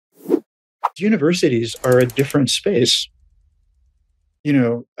universities are a different space.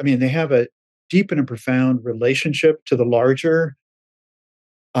 They have a deep and a profound relationship to the larger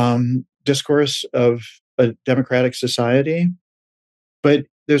discourse of a democratic society. But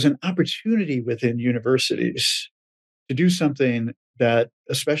there's an opportunity within universities to do something that,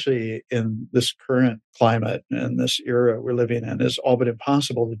 especially in this current climate and this era we're living in, is all but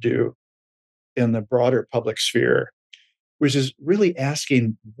impossible to do in the broader public sphere, which is really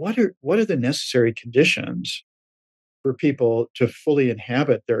asking what are the necessary conditions for people to fully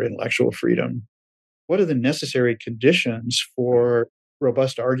inhabit their intellectual freedom? What are the necessary conditions for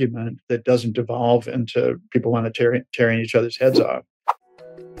robust argument that doesn't devolve into people want to tearing each other's heads off?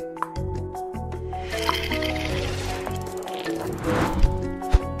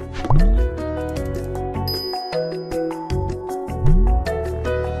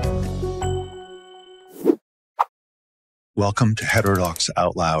 Welcome to Heterodox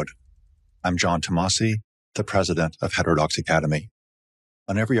Out Loud. I'm John Tomasi, the president of Heterodox Academy.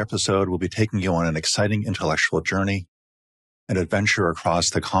 On every episode, we'll be taking you on an exciting intellectual journey, an adventure across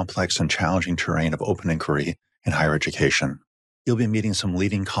the complex and challenging terrain of open inquiry in higher education. You'll be meeting some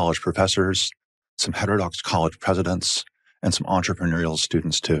leading college professors, some heterodox college presidents, and some entrepreneurial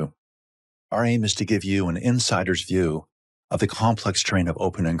students too. Our aim is to give you an insider's view of the complex terrain of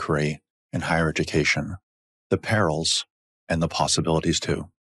open inquiry in higher education, the perils and the possibilities too.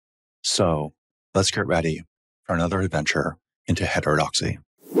 So let's get ready for another adventure into heterodoxy.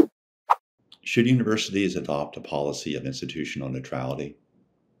 Should universities adopt a policy of institutional neutrality?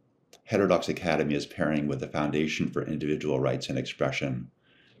 Heterodox Academy is pairing with the Foundation for Individual Rights and Expression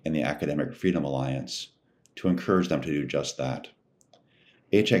and the Academic Freedom Alliance to encourage them to do just that.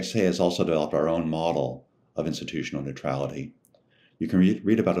 HXA has also developed our own model of institutional neutrality. You can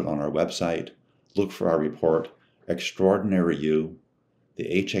read about it on our website. Look for our report, Extraordinary You,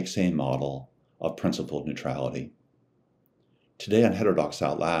 the HXA model of principled neutrality. Today on Heterodox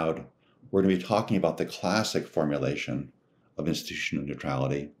Out Loud, we're going to be talking about the classic formulation of institutional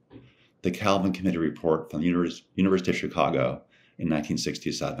neutrality, the Kalven Committee report from the University of Chicago in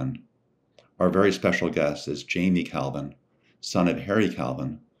 1967. Our very special guest is Jamie Kalven, son of Harry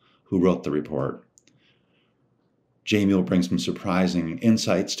Kalven, who wrote the report. Jamie will bring some surprising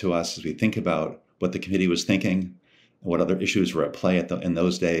insights to us as we think about what the committee was thinking and what other issues were at play in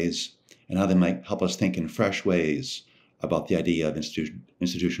those days, and how they might help us think in fresh ways about the idea of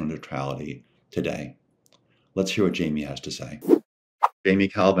institutional neutrality today. Let's hear what Jamie has to say. Jamie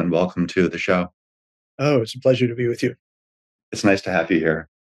Kalven, welcome to the show. Oh, it's a pleasure to be with you. It's nice to have you here.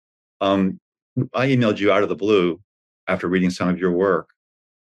 I emailed you out of the blue after reading some of your work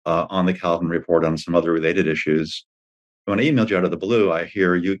on the Kalven Report on some other related issues. When I emailed you out of the blue, I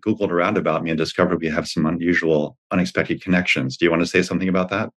hear you Googled around about me and discovered we have some unusual, unexpected connections. Do you want to say something about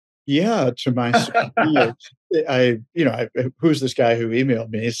that? Yeah, to my who's this guy who emailed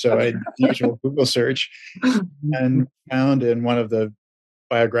me? So I did the usual Google search and found in one of the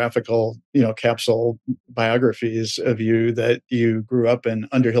biographical, capsule biographies of you that you grew up in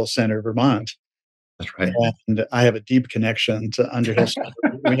Underhill Center, Vermont. That's right. And I have a deep connection to Underhill Center.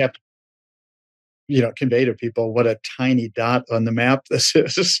 We have to, convey to people what a tiny dot on the map this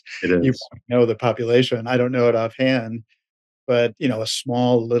is. It is. You know the population. I don't know it offhand, but a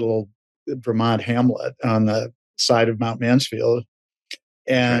small little Vermont hamlet on the side of Mount Mansfield.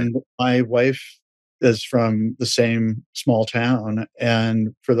 And my wife is from the same small town.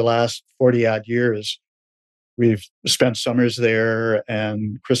 And for the last 40 odd years, we've spent summers there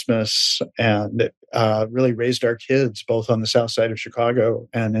and Christmas and really raised our kids both on the south side of Chicago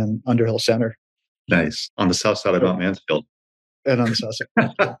and in Underhill Center. Nice. On the south side of Mount Mansfield. And on the south side.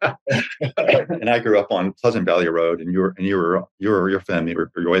 And I grew up on Pleasant Valley Road, and your family, or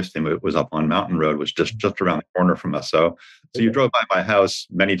your wife's family, was up on Mountain Road, was just around the corner from us. So you drove by my house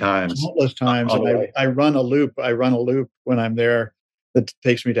many times. Countless times. And I run a loop. I run a loop when I'm there that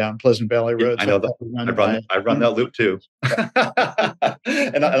takes me down Pleasant Valley Road. I know that. I run that loop too.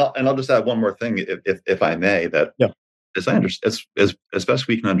 and I'll just add one more thing, if I may. That as I understand, as best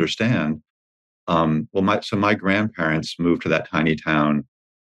we can understand. My grandparents moved to that tiny town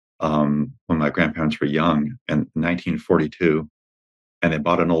when my grandparents were young in 1942, and they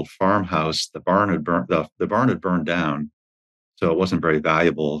bought an old farmhouse. The barn had burned down, so it wasn't very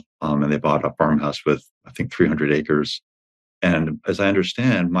valuable. And they bought a farmhouse with, I think, 300 acres. And as I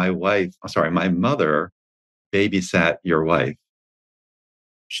understand, my mother babysat your wife.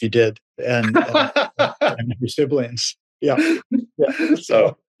 She did, and your siblings. Yeah.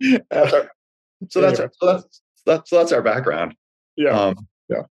 So that's our background. Yeah.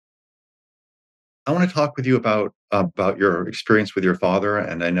 I want to talk with you about your experience with your father,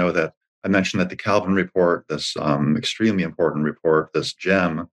 and I know that I mentioned that the Kalven Report, this extremely important report, this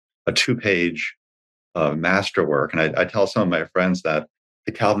gem, a 2-page masterwork. And I tell some of my friends that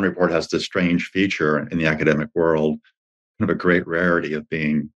the Kalven Report has this strange feature in the academic world, kind of a great rarity of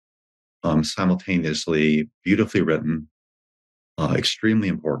being simultaneously beautifully written, extremely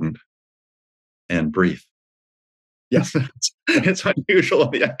important, and brief. Yes. It's unusual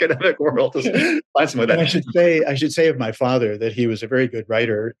in the academic world to find someone And that. I should say of my father that he was a very good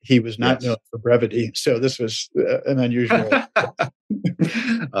writer. He was not known Yes. for brevity, so this was an unusual.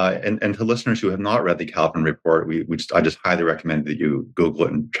 And to listeners who have not read the Kalven Report, I just highly recommend that you Google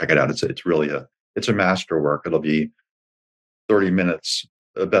it and check it out. It's really it's a masterwork. It'll be 30 minutes,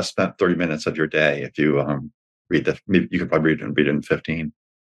 best spent 30 minutes of your day if you read the. Maybe you could probably read it in 15.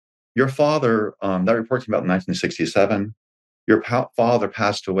 Your father, that report came out in 1967. Your father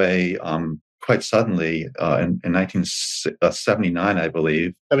passed away quite suddenly in 1979, I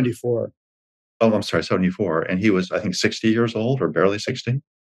believe. 74. Oh, I'm sorry, 74. And he was, I think, 60 years old or barely 60.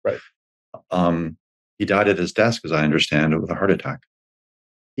 Right. He died at his desk, as I understand it, with a heart attack.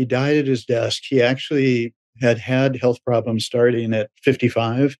 He died at his desk. He actually had health problems starting at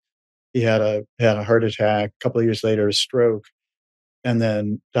 55. He had a heart attack. A couple of years later, a stroke, and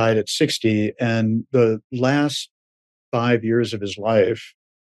then died at 60. And the last 5 years of his life,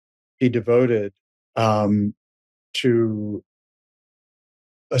 he devoted to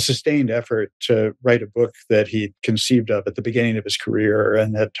a sustained effort to write a book that he conceived of at the beginning of his career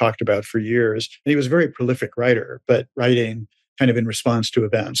and had talked about for years. And he was a very prolific writer, but writing kind of in response to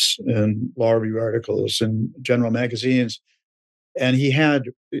events and law review articles and general magazines. And he had,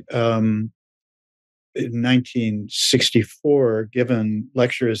 in 1964, given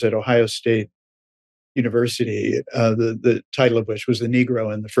lectures at Ohio State University, the title of which was The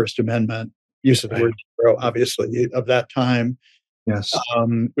Negro and the First Amendment, use of the word Negro, obviously, of that time. Yes.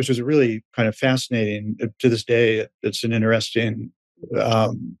 Which was a really kind of fascinating, to this day, it's an interesting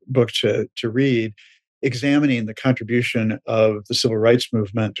book to read, examining the contribution of the civil rights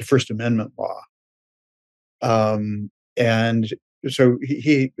movement to First Amendment law. And so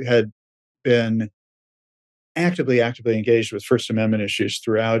he had been actively engaged with First Amendment issues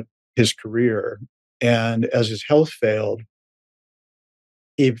throughout his career. And as his health failed,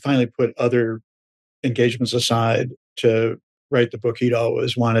 he finally put other engagements aside to write the book he'd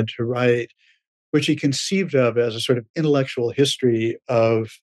always wanted to write, which he conceived of as a sort of intellectual history of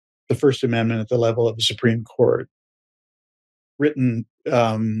the First Amendment at the level of the Supreme Court, written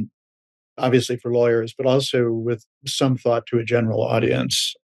obviously for lawyers, but also with some thought to a general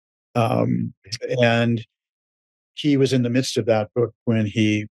audience. And he was in the midst of that book when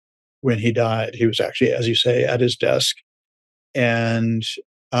he died. He was actually, as you say, at his desk. And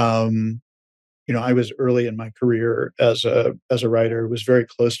I was early in my career as a writer, was very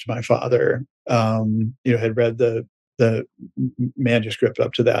close to my father. Had read the manuscript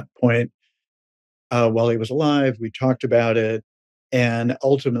up to that point while he was alive. We talked about it, and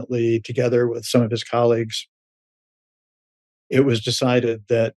ultimately, together with some of his colleagues, it was decided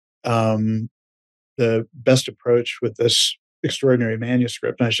that the best approach with this extraordinary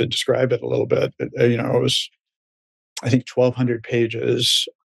manuscript, and I should describe it a little bit. It was, I think, 1,200 pages,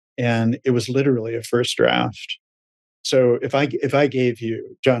 and it was literally a first draft. So if I gave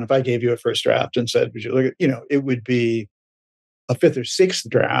you, John, a first draft and said, would you look at, it would be a fifth or sixth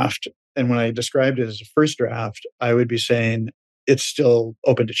draft. And when I described it as a first draft, I would be saying it's still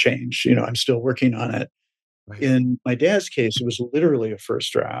open to change. I'm still working on it. Right. In my dad's case, it was literally a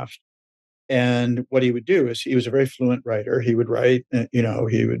first draft. And what he would do is, he was a very fluent writer. He would write,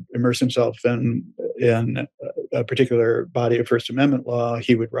 he would immerse himself in a particular body of First Amendment law.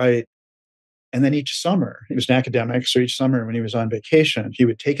 He would write. And then each summer, he was an academic, so each summer when he was on vacation, he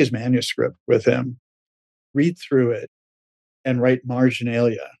would take his manuscript with him, read through it, and write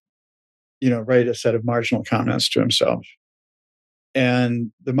marginalia, write a set of marginal comments to himself.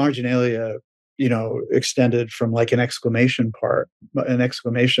 And the marginalia, extended from like an exclamation mark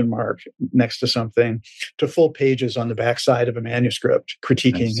next to something, to full pages on the backside of a manuscript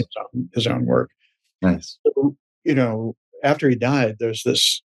critiquing Nice. his own work. Nice. So, after he died, there's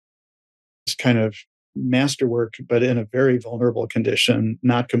this kind of masterwork, but in a very vulnerable condition,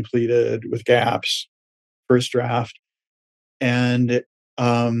 not completed, with gaps, first draft. And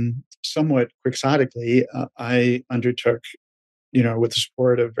somewhat quixotically, I undertook, with the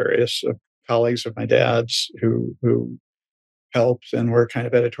support of various colleagues of my dad's who helped and were kind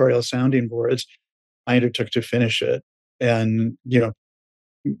of editorial sounding boards, I undertook to finish it. And,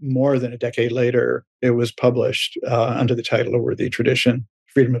 more than a decade later, it was published under the title A Worthy Tradition,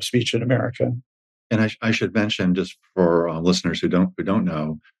 Freedom of Speech in America. And I should mention, just for listeners who don't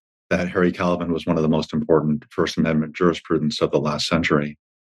know, that Harry Kalven was one of the most important First Amendment jurisprudence of the last century,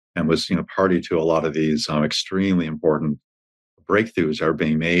 and was, party to a lot of these extremely important breakthroughs that are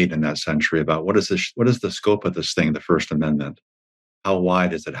being made in that century about what is the scope of this thing, the First Amendment. How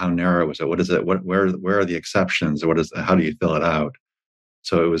wide is it? How narrow is it? What is it? Where are the exceptions? How do you fill it out?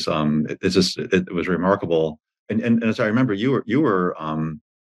 So it was it was remarkable. And as I remember, you were in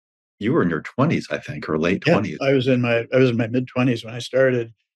your 20s, I think, or late Yeah, 20s. I was in my mid-20s when I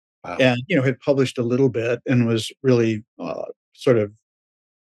started, Wow. and had published a little bit and was really sort of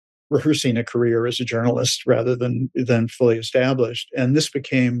rehearsing a career as a journalist rather than fully established. And this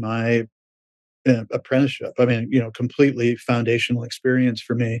became my apprenticeship. I mean, completely foundational experience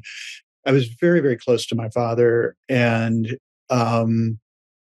for me. I was very, very close to my father, and um,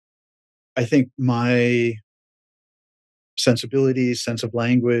 I think my sensibilities, sense of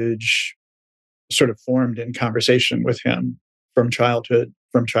language, sort of formed in conversation with him from childhood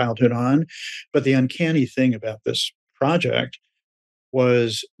on. But the uncanny thing about this project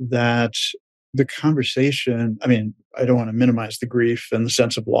was that the conversation, I mean, I don't want to minimize the grief and the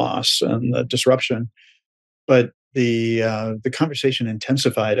sense of loss and the disruption, but the conversation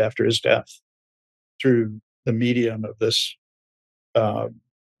intensified after his death through the medium of this uh,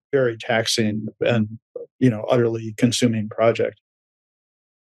 very taxing and utterly consuming project.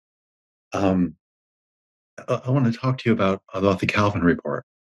 Um, I want to talk to you about the Kalven Report.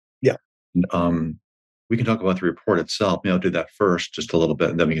 Yeah. Um, we can talk about the report itself. Maybe I'll do that first, just a little bit,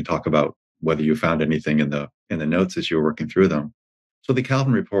 and then we can talk about whether you found anything in the notes as you were working through them. So the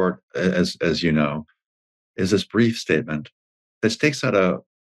Kalven Report, as you know, is this brief statement that takes out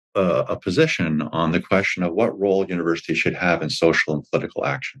a position on the question of what role universities should have in social and political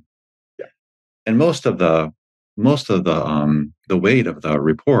action. Yeah. And most of the weight of the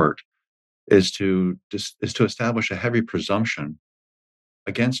report is to establish a heavy presumption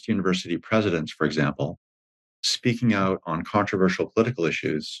against university presidents, for example, speaking out on controversial political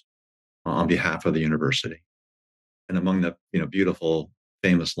issues on behalf of the university. And among the beautiful,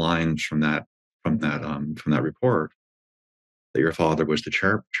 famous lines from that report that your father was the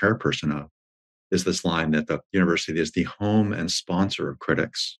chairperson of is this line that the university is the home and sponsor of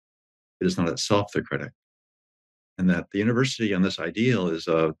critics. It is not itself the critic. And that the university on this ideal is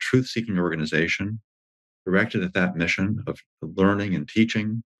a truth-seeking organization directed at that mission of learning and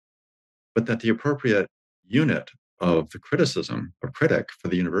teaching, but that the appropriate unit of the criticism or critic for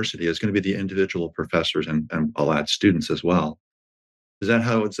the university is going to be the individual professors and I'll add students as well. Is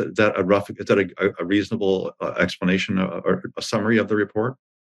that a reasonable explanation or a summary of the report?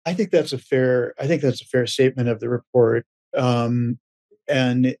 I think that's a fair statement of the report. Um,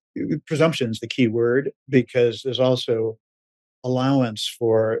 and presumption is the key word because there's also allowance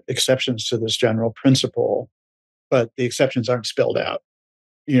for exceptions to this general principle, but the exceptions aren't spelled out.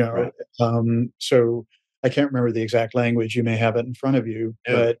 You know, Right. so I can't remember the exact language. You may have it in front of you,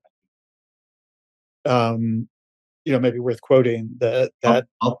 Yeah. but um, maybe worth quoting that I'll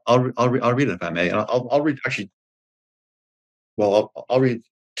that I'll read it if I may. And I'll read actually. Well, I'll read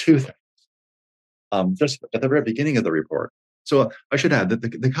two things. Just at the very beginning of the report. So I should add that the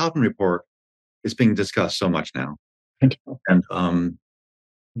Kalven Report is being discussed so much now, and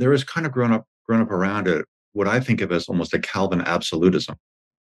there is kind of grown up around it what I think of as almost a Calvin absolutism.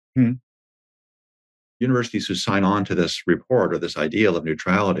 Hmm. Universities who sign on to this report or this ideal of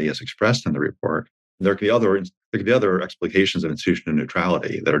neutrality as expressed in the report, there could be other explications of institutional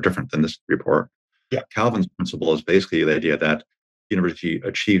neutrality that are different than this report. Yeah. Calvin's principle is basically the idea that university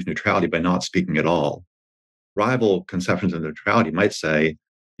achieves neutrality by not speaking at all. Rival conceptions of neutrality might say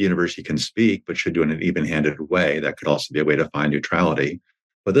the university can speak, but should do it in an even-handed way. That could also be a way to find neutrality.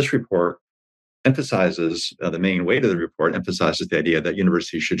 But this report emphasizes the main weight of the report emphasizes the idea that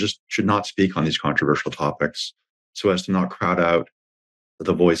universities should not speak on these controversial topics, so as to not crowd out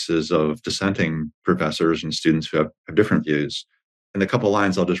the voices of dissenting professors and students who have different views. And a couple of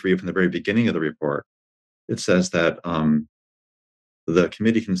lines I'll just read from the very beginning of the report. It says that the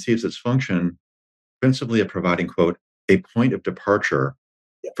committee conceives its function principally of providing, quote, a point of departure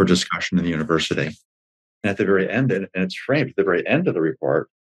for discussion in the university. And at the very end, and it's framed at the very end of the report,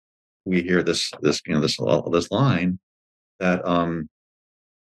 we hear this line that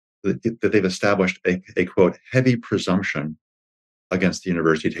that they've established a quote heavy presumption against the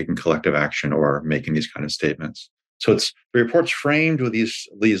university taking collective action or making these kind of statements. So the report's framed with these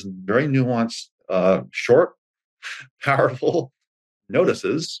very nuanced, short, powerful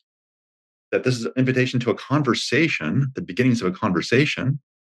notices that this is an invitation to a conversation, the beginnings of a conversation.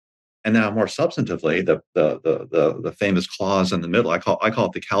 And now, more substantively, the famous clause in the middle, I call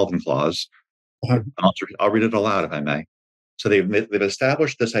it the Kalven clause. Uh-huh. I'll read it aloud if I may. So they've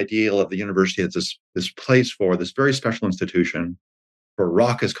established this ideal of the university as this place for this very special institution for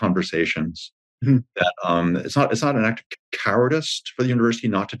raucous conversations. That it's not an act of cowardice for the university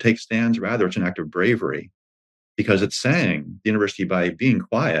not to take stands. Rather, it's an act of bravery, because it's saying the university, by being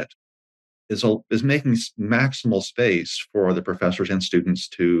quiet, is making maximal space for the professors and students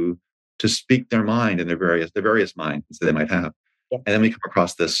to speak their mind and their various minds that they might have. Yeah. And then we come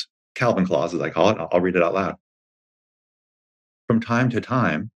across this Kalven clause, as I call it. I'll read it out loud. From time to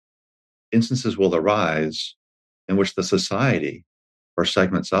time, instances will arise in which the society or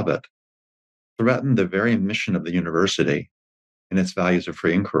segments of it threaten the very mission of the university and its values of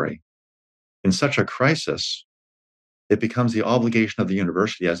free inquiry. In such a crisis, it becomes the obligation of the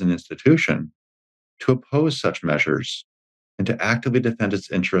university as an institution to oppose such measures and to actively defend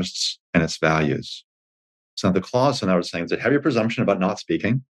its interests and its values. So the clause, and I was saying, is a heavy presumption about not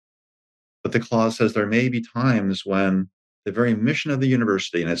speaking, but the clause says there may be times when the very mission of the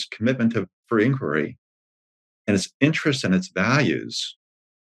university and its commitment to free inquiry and its interests and its values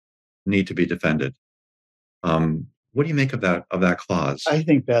need to be defended. What do you make of that clause? I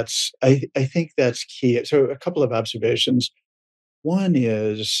think that's key. So a couple of observations. One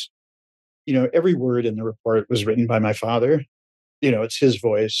is, every word in the report was written by my father. It's his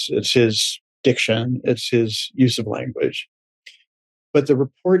voice, it's his diction, it's his use of language. But the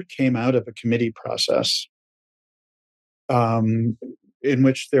report came out of a committee process in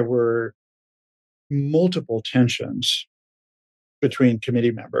which there were multiple tensions between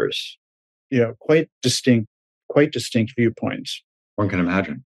committee members, quite distinct viewpoints. One can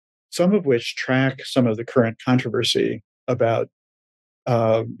imagine. Some of which track some of the current controversy about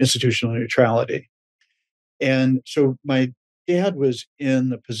institutional neutrality. And so my dad was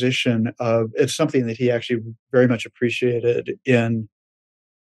in the position of, it's something that he actually very much appreciated in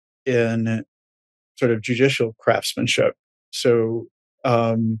sort of judicial craftsmanship. So,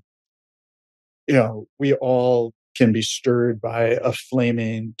 we all can be stirred by a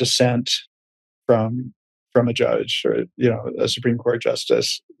flaming dissent from a judge or, a Supreme Court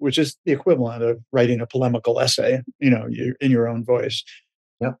justice, which is the equivalent of writing a polemical essay, in your own voice.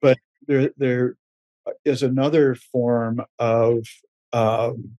 Yep. But there is another form of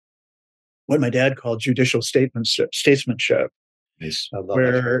what my dad called judicial statesmanship, Nice.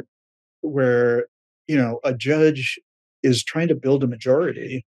 where a judge is trying to build a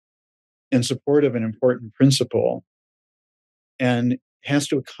majority in support of an important principle and has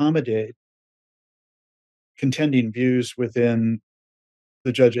to accommodate contending views within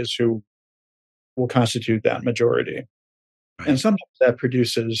the judges who will constitute that majority. Right. And sometimes that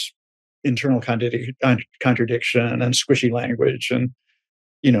produces internal contradiction and squishy language and,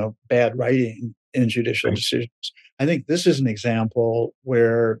 bad writing in judicial right. decisions. I think this is an example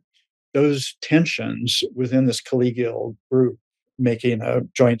where those tensions within this collegial group making a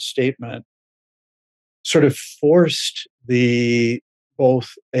joint statement sort of forced both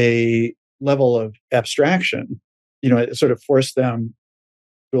a level of abstraction, it sort of forced them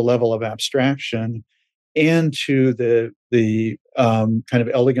to a level of abstraction and to the kind of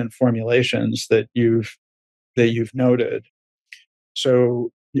elegant formulations that you've noted.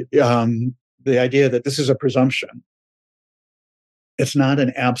 So the idea that this is a presumption, it's not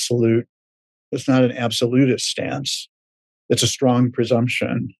an absolutist stance. It's a strong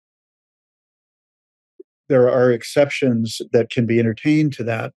presumption. There are exceptions that can be entertained to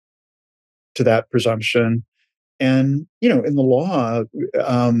that presumption. And, in the law,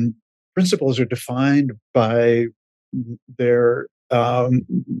 principles are defined by their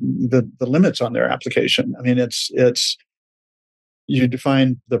the limits on their application. I mean, it's you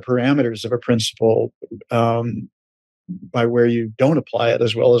define the parameters of a principle by where you don't apply it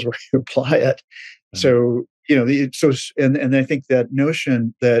as well as where you apply it. Mm-hmm. So, and I think that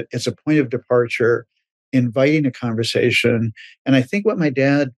notion that it's a point of departure, inviting a conversation. And I think what my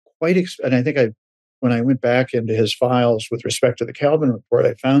dad and I think when I went back into his files with respect to the Kalven Report,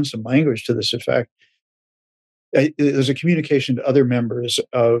 I found some language to this effect. There's a communication to other members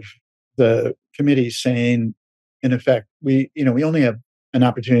of the committee saying, in effect, we only have an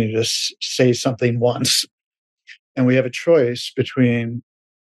opportunity to say something once, and we have a choice between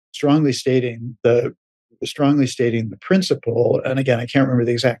strongly stating the principle. And again, I can't remember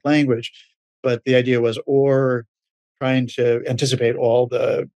the exact language, but the idea was, or trying to anticipate all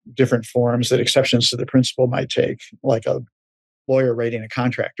the different forms that exceptions to the principle might take, like a lawyer writing a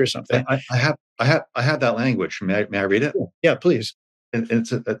contract or something. I have that language. May I read it? Yeah, please. And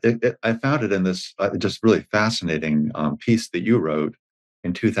I found it in this just really fascinating piece that you wrote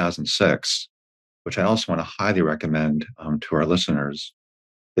in 2006, which I also want to highly recommend to our listeners.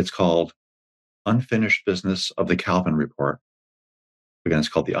 It's called "Unfinished Business of the Kalven Report." Again, it's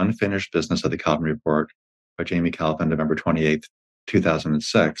called The Unfinished Business of the Kalven Report by Jamie Kalven, November 28th,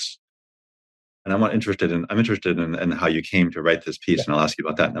 2006. And I'm interested in how you came to write this piece, and I'll ask you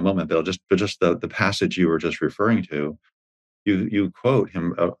about that in a moment. But just the passage you were just referring to, you quote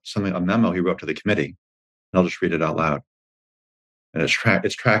him a memo he wrote to the committee, and I'll just read it out loud. And it's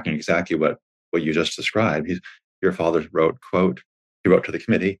tracking exactly what you just described. Your father wrote, quote, he wrote to the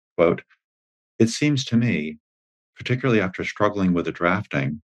committee, quote, "It seems to me, particularly after struggling with the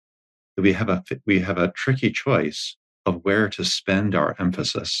drafting, that we have a tricky choice of where to spend our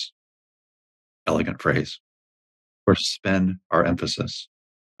emphasis." Elegant phrase. Or spend our emphasis.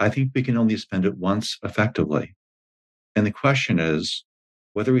 I think we can only spend it once effectively. And the question is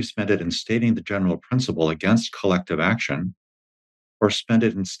whether we spend it in stating the general principle against collective action or spend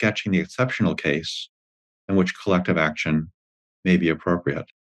it in sketching the exceptional case in which collective action may be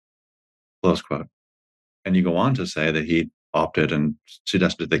appropriate. Close quote. And you go on to say that he opted and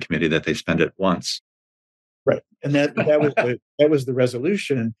suggested to the committee that they spend it once. Right. And that was the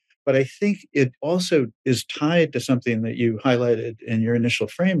resolution. But I think it also is tied to something that you highlighted in your initial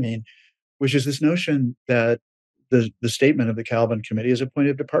framing, which is this notion that the statement of the Kalven Committee is a point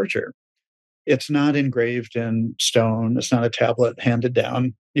of departure. It's not engraved in stone. It's not a tablet handed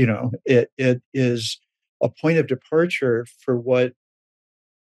down. It is a point of departure for what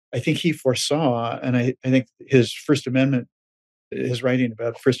I think he foresaw. And I think his writing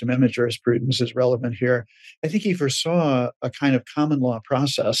about First Amendment jurisprudence is relevant here. I think he foresaw a kind of common law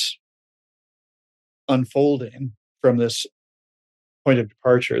process unfolding from this point of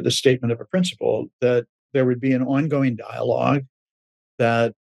departure, the statement of a principle, that there would be an ongoing dialogue,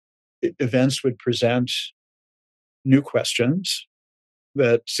 that events would present new questions,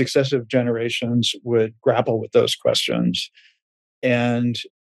 that successive generations would grapple with those questions, and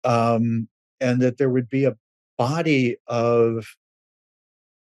that there would be a body of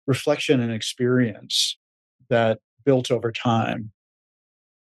reflection and experience that built over time.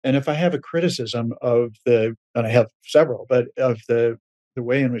 And if I have a criticism and I have several, but of the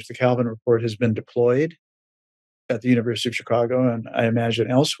way in which the Kalven Report has been deployed at the University of Chicago, and I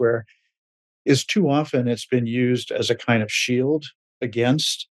imagine elsewhere, is too often it's been used as a kind of shield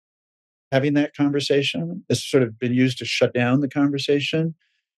against having that conversation. It's sort of been used to shut down the conversation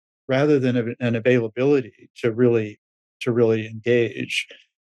rather than an availability to really engage.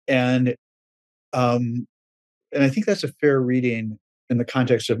 And and I think that's a fair reading in the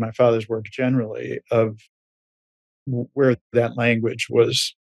context of my father's work generally, of where that language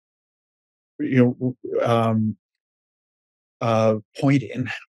was, pointing.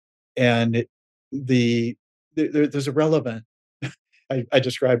 And there's a relevant. I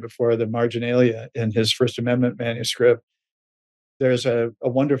described before the marginalia in his First Amendment manuscript. There's a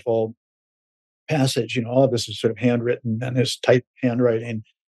wonderful passage. All of this is sort of handwritten and his type handwriting,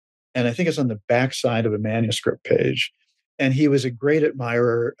 and I think it's on the backside of a manuscript page. And he was a great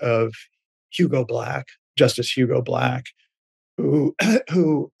admirer of Justice Hugo Black, who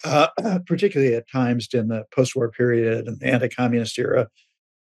particularly at times in the post-war period and the anti-communist era,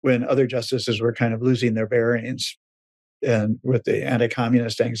 when other justices were kind of losing their bearings and with the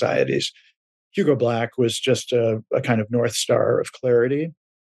anti-communist anxieties, Hugo Black was just a kind of North Star of clarity.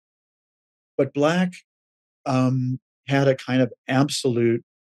 But Black had a kind of absolute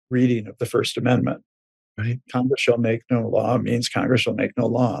reading of the First Amendment. Right? Congress shall make no law means Congress shall make no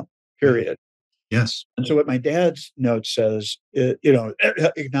law, period. Yes. And so what my dad's note says,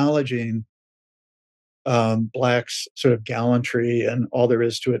 acknowledging Black's sort of gallantry and all there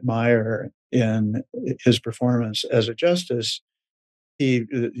is to admire in his performance as a justice,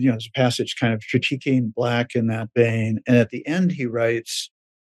 there's a passage kind of critiquing Black in that vein. And at the end, he writes,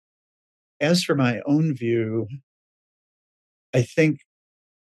 "As for my own view, I think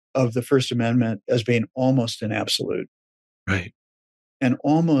of the First Amendment as being almost an absolute." Right. And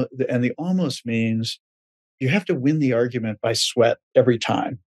the almost means you have to win the argument by sweat every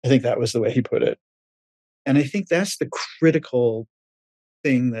time. I think that was the way he put it. And I think that's the critical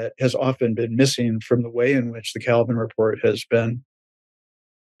thing that has often been missing from the way in which the Kalven Report has been,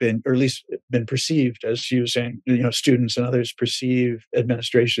 or at least been perceived as using, students and others perceive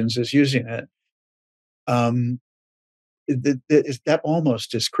administrations as using it. That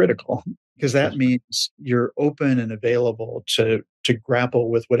almost is critical, because that means you're open and available to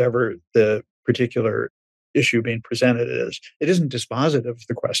grapple with whatever the particular issue being presented is. It isn't dispositive of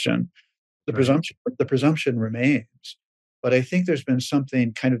the question. The presumption remains. But I think there's been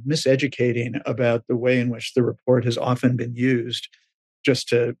something kind of miseducating about the way in which the report has often been used just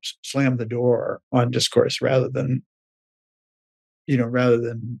to slam the door on discourse rather than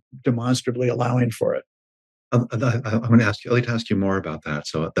demonstrably allowing for it. I'm going to ask you. I'd like to ask you more about that.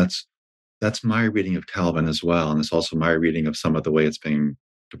 So that's my reading of Kalven as well, and it's also my reading of some of the way it's being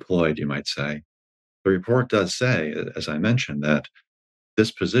deployed. You might say the report does say, as I mentioned, that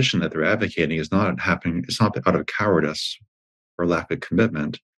this position that they're advocating is not happening. It's not out of cowardice or lack of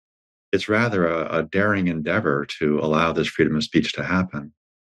commitment. It's rather a daring endeavor to allow this freedom of speech to happen.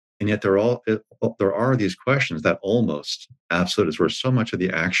 And yet there are these questions that almost absolute is where so much of the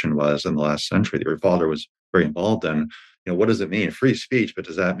action was in the last century that your father was very involved in. What does it mean? Free speech, but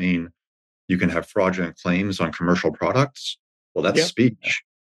does that mean you can have fraudulent claims on commercial products? Well, that's Yeah. speech.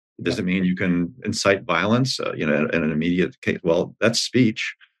 Does Yeah. it mean you can incite violence, in an immediate case? Well, that's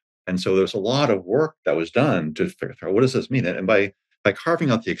speech. And so there's a lot of work that was done to figure out what does this mean? And by carving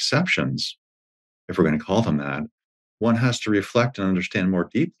out the exceptions, if we're going to call them that, one has to reflect and understand more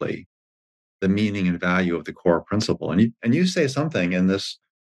deeply the meaning and value of the core principle. And you say something in this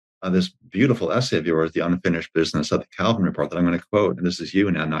beautiful essay of yours, The Unfinished Business of the Kalven Report, that I'm going to quote, and this is you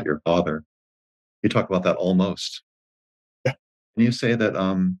now, not your father. You talk about that almost. Yeah. And you say that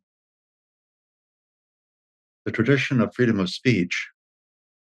the tradition of freedom of speech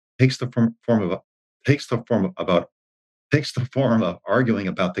takes the takes the form of about takes the form of arguing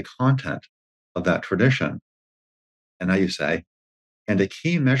about the content of that tradition. And now you say, and a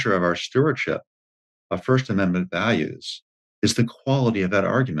key measure of our stewardship of First Amendment values is the quality of that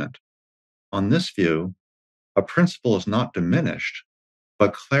argument. On this view, a principle is not diminished,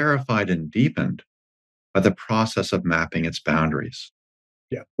 but clarified and deepened by the process of mapping its boundaries.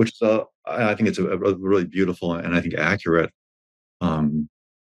 Yeah. Which is I think it's a really beautiful and I think accurate um,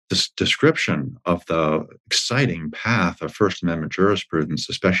 description of the exciting path of First Amendment jurisprudence,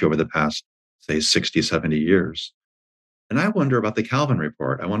 especially over the past, say, 60, 70 years. And I wonder about the Kalven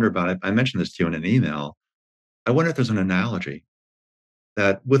Report. I wonder about it. I mentioned this to you in an email. I wonder if there's an analogy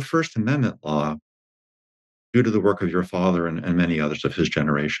that with First Amendment law, due to the work of your father and many others of his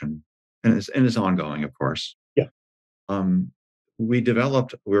generation, and it's ongoing, of course, Yeah. um, we're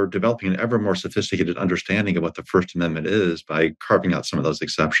developing an ever more sophisticated understanding of what the First Amendment is by carving out some of those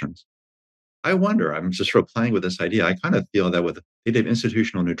exceptions. I wonder, I'm just sort of playing with this idea. I kind of feel that with the idea of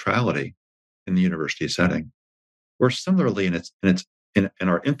institutional neutrality in the university setting, we're similarly in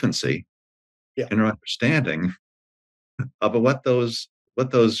our infancy, Yeah. in our understanding of what those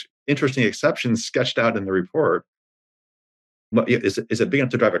interesting exceptions sketched out in the report. Is it big enough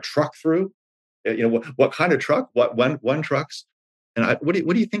to drive a truck through? What kind of truck? What one trucks? And what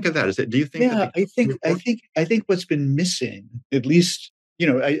do you think of that? Do you think that Yeah, the I think I report? think I think what's been missing, at least,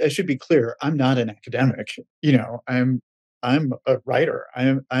 I should be clear, I'm not an academic. I'm a writer.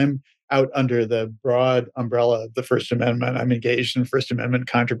 I'm out under the broad umbrella of the First Amendment. I'm engaged in First Amendment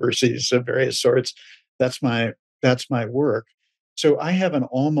controversies of various sorts. That's my that's my work. So I have an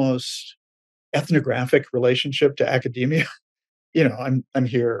almost ethnographic relationship to academia. I'm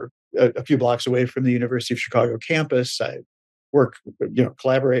here a few blocks away from the University of Chicago campus. I work,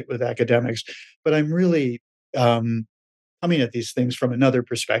 collaborate with academics, but I'm really coming at these things from another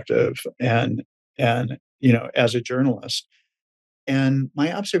perspective, and as a journalist. And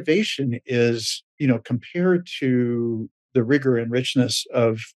my observation is, compared to the rigor and richness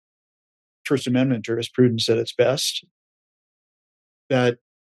of First Amendment jurisprudence at its best, that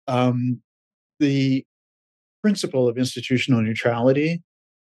um, the principle of institutional neutrality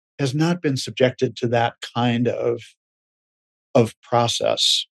has not been subjected to that kind of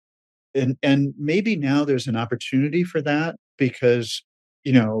process. And maybe now there's an opportunity for that because,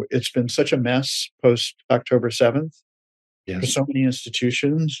 it's been such a mess post October 7th for Yes, so many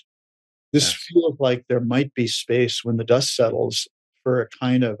institutions. This yes, feels like there might be space when the dust settles for a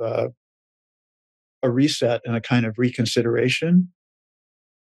kind of a reset and a kind of reconsideration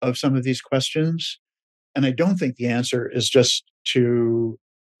of some of these questions. And I don't think the answer is just to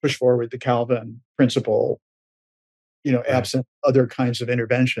push forward the Calvin principle, right, absent other kinds of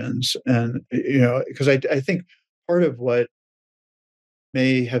interventions. And, because I think part of what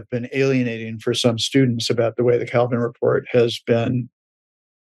may have been alienating for some students about the way the Calvin Report has been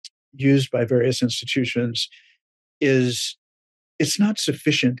used by various institutions is it's not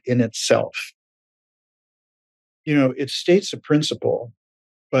sufficient in itself. It states a principle,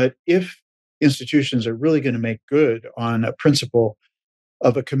 but if institutions are really going to make good on a principle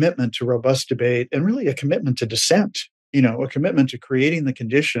of a commitment to robust debate and really a commitment to dissent, a commitment to creating the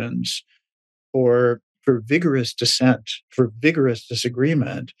conditions for vigorous dissent, for vigorous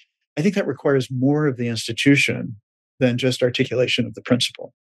disagreement, I think that requires more of the institution than just articulation of the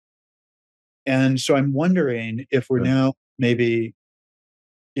principle. And so I'm wondering if we're good. now maybe,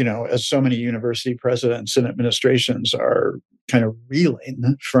 as so many university presidents and administrations are kind of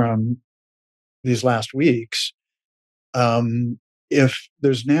reeling from these last weeks, if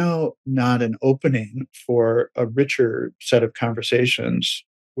there's now not an opening for a richer set of conversations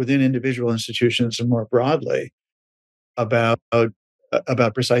within individual institutions and more broadly about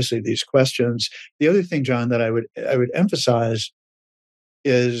precisely these questions. The other thing, John, that I would emphasize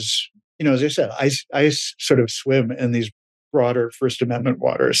is, as I said, I sort of swim in these broader First Amendment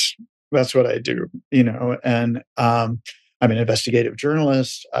waters. That's what I do, and I'm an investigative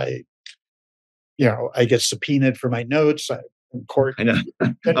journalist. I get subpoenaed for my notes. In court. I know.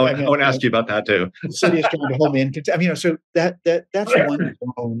 I want to ask you about that too. The city is trying to hold me in contempt. So that's one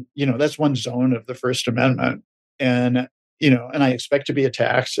zone. That's one zone of the First Amendment, and and I expect to be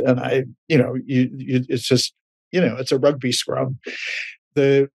attacked, and it's just it's a rugby scrum.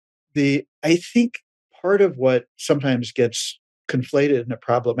 I think part of what sometimes gets conflated in a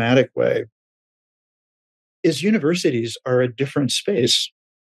problematic way is universities are a different space.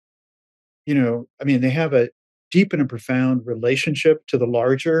 They have a deep and a profound relationship to the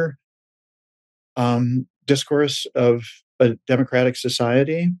larger discourse of a democratic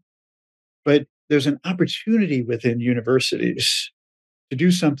society, but there's an opportunity within universities to do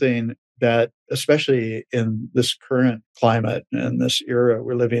something that, especially in this current climate and this era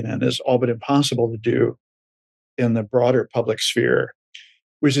we're living in, is all but impossible to do in the broader public sphere,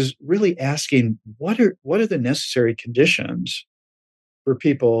 which is really asking what are the necessary conditions for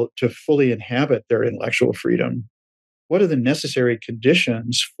people to fully inhabit their intellectual freedom? What are the necessary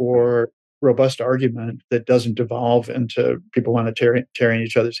conditions for robust argument that doesn't devolve into people want to tearing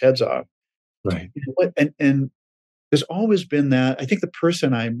each other's heads off? Right. And there's always been that. I think the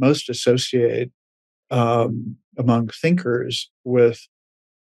person I most associate among thinkers with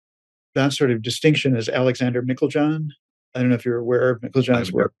that sort of distinction is Alexander Micheljohn. I don't know if you're aware of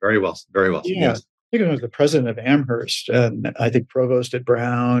Micheljohn's work. Very well. Very well. Yeah. Yes. I think he was the president of Amherst, and I think provost at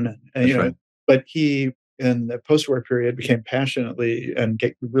Brown. And right. But he, in the post-war period, became passionately and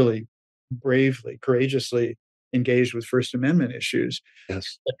really bravely, courageously engaged with First Amendment issues.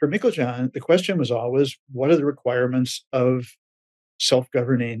 Yes. But for Micheljohn, the question was always, what are the requirements of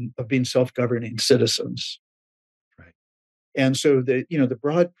being self-governing citizens? Right. And so the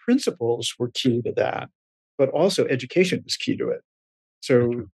broad principles were key to that, but also education was key to it.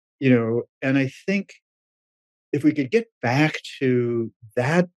 So, and I think if we could get back to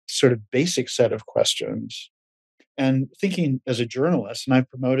that sort of basic set of questions, and thinking as a journalist, and I've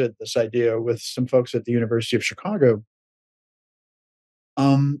promoted this idea with some folks at the University of Chicago,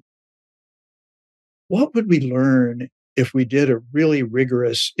 what would we learn if we did a really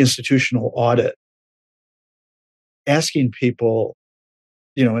rigorous institutional audit, asking people,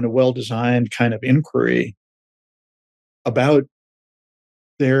 in a well-designed kind of inquiry about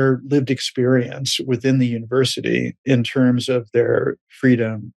their lived experience within the university in terms of their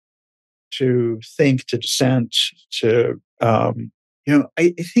freedom to think, to dissent, to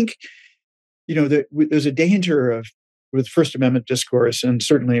I think there's a danger with First Amendment discourse, and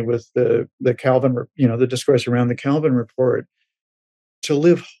certainly with the Kalven, the discourse around the Kalven Report, to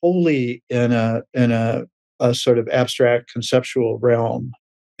live wholly in a sort of abstract conceptual realm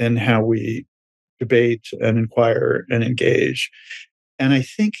in how we debate and inquire and engage. And I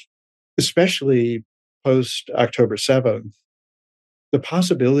think, especially post October 7th, the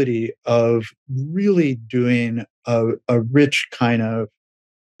possibility of really doing a rich kind of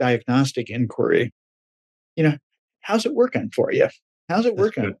diagnostic inquiry. How's it working for you? How's it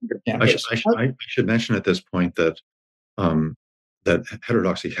working on your campus? I should mention at this point that that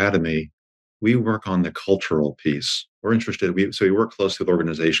Heterodox Academy, we work on the cultural piece. We're interested. We work closely with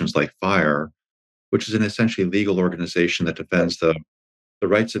organizations like FIRE, which is an essentially legal organization that defends the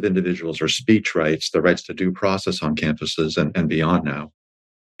rights of individuals or speech rights, the rights to due process on campuses and beyond now.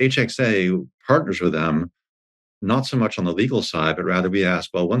 HXA partners with them, not so much on the legal side, but rather we ask,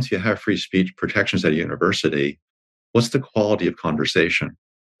 well, once you have free speech protections at a university, what's the quality of conversation?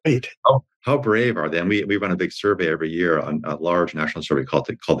 Right. How brave are they? And we run a big survey every year, on a large national survey called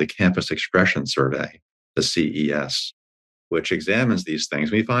the Campus Expression Survey, the CES, which examines these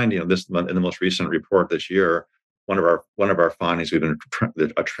things. We find, this in the most recent report this year, one of our findings,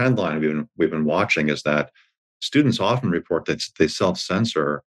 a trend line we've been watching, is that students often report that they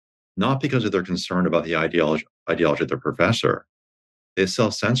self-censor not because of their concern about the ideology of their professor. They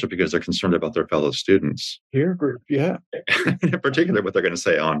self-censor because they're concerned about their fellow students. Peer group, yeah. In particular, what they're going to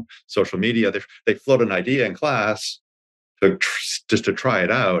say on social media. They float an idea in class just to try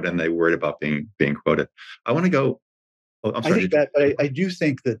it out, and they worried about being quoted. I want to go. Oh, I'm sorry. I do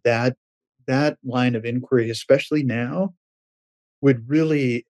think that line of inquiry, especially now, would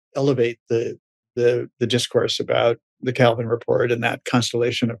really elevate the discourse about the Kalven Report and that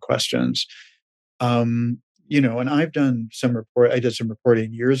constellation of questions. um, and I did some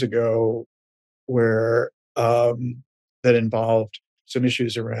reporting years ago where that involved some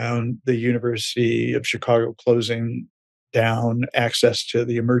issues around the University of Chicago closing down access to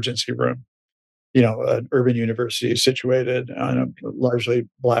the emergency room. An urban university situated on a largely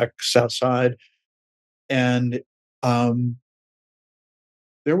Black South Side. And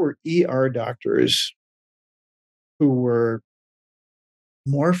there were ER doctors who were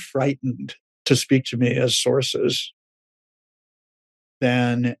more frightened to speak to me as sources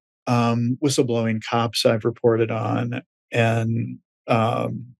than whistleblowing cops I've reported on and,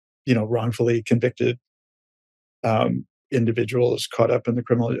 wrongfully convicted individuals caught up in the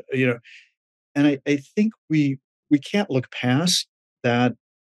criminal. And I think we can't look past that,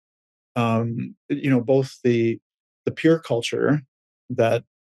 both the peer culture that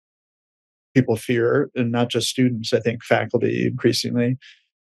people fear, and not just students, I think faculty increasingly,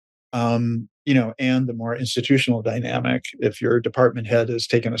 and the more institutional dynamic. If your department head has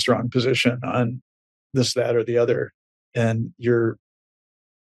taken a strong position on this, that, or the other, and you're,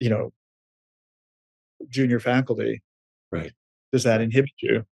 you know, junior faculty, Right. does that inhibit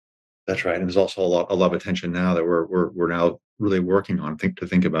you? That's right. And there's also a lot of attention now that we're now really working on to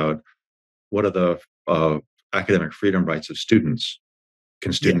think about what are the academic freedom rights of students.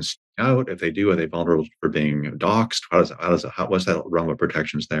 Can Yeah. students speak out? If they do, are they vulnerable for being doxxed? What's that realm of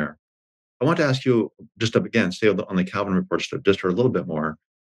protections there? I want to ask you just to again stay on the Kalven Report just for a little bit more.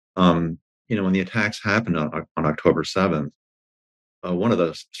 When the attacks happened on October 7th, one of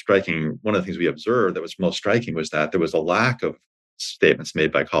the things we observed that was most striking was that there was a lack of statements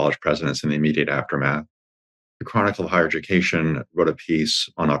made by college presidents in the immediate aftermath. The Chronicle of Higher Education wrote a piece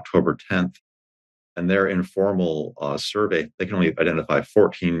on October 10th, and their informal survey, they can only identify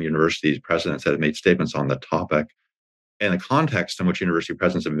 14 university presidents that had made statements on the topic. And the context in which university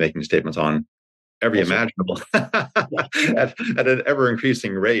presidents have been making statements on every imaginable at an ever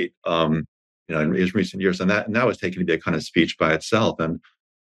increasing rate, in recent years, and that was taken to be a kind of speech by itself. And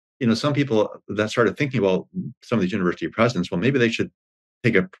some people that started thinking about some of these university presidents, well, maybe they should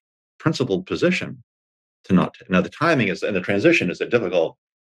take a principled position to not. Now, the timing is and the transition is a difficult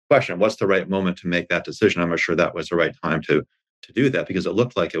question. What's the right moment to make that decision? I'm not sure that was the right time to do that because it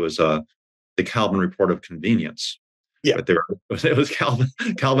looked like it was the Kalven Report of convenience. Yeah. But it was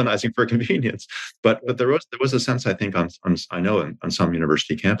Calvinizing for convenience. But there was a sense, I think, on some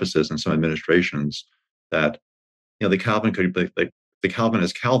university campuses and some administrations that the Kalven could be like the Kalven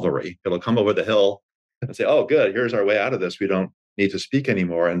is cavalry. It'll come over the hill and say, "Oh, good, here's our way out of this. We don't need to speak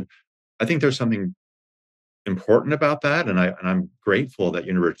anymore." And I think there's something important about that, and I'm grateful that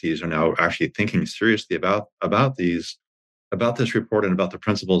universities are now actually thinking seriously about this report and about the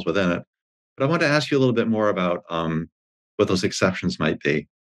principles within it. But I want to ask you a little bit more about what those exceptions might be.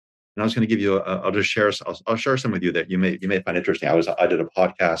 And I was going to give you I'll share some with you that you may find interesting. I did a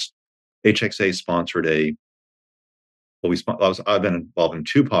podcast. HXA sponsored I've been involved in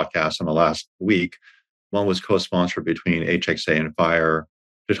two podcasts in the last week. One was co-sponsored between HXA and FIRE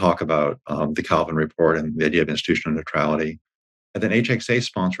to talk about the Kalven Report and the idea of institutional neutrality. And then HXA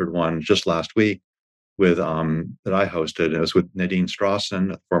sponsored one just last week with that I hosted. It was with Nadine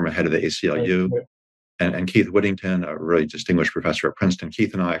Strawson, former head of the ACLU, and Keith Whittington, a really distinguished professor at Princeton.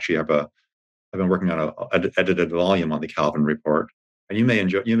 Keith and I actually have been working on an edited volume on the Kalven Report. And you may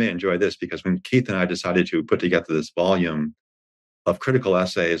enjoy this because when Keith and I decided to put together this volume of critical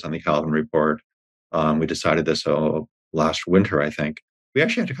essays on the Kalven Report, we decided this last winter, I think. We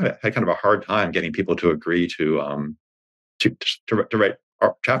actually had kind of a hard time getting people to agree to write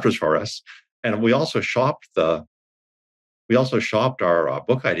our chapters for us, and we also shopped our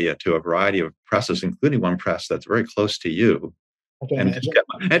book idea to a variety of presses, including one press that's very close to you. And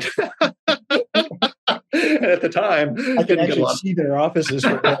at the time, I can actually see their offices.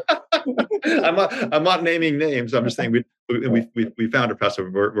 I'm not naming names. I'm just saying we found a press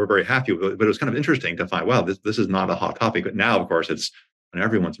that we're very happy with it, but it was kind of interesting to find, wow, this is not a hot topic. But now, of course, it's on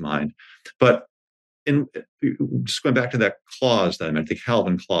everyone's mind. But just going back to that clause that I meant, the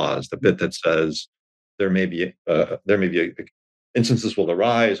Kalven clause, the bit that says there may be instances will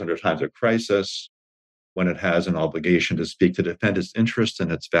arise under times of crisis when it has an obligation to speak to defend its interests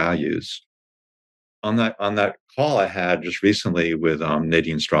and its values. On that call I had just recently with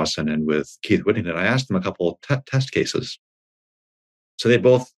Nadine Strawson and with Keith Whittington, I asked them a couple of test cases. So they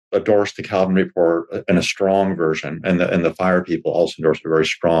both endorsed the Kalven Report in a strong version, and the FIRE people also endorsed a very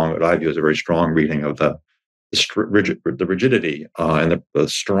strong, what I view as a very strong reading of the rigidity and the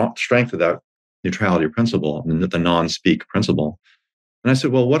strength of that neutrality principle and the non-speak principle. And I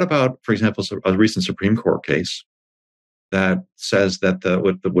said, well, what about, for example, a recent Supreme Court case that says that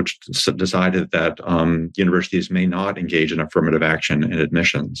which decided that universities may not engage in affirmative action in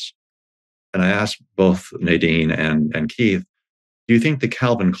admissions. And I asked both Nadine and Keith, do you think the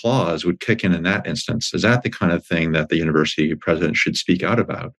Kalven clause would kick in that instance? Is that the kind of thing that the university president should speak out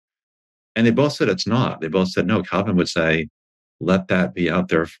about? And they both said it's not. They both said no. Kalven would say, let that be out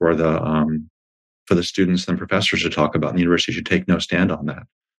there for the students and professors to talk about, and the university should take no stand on that.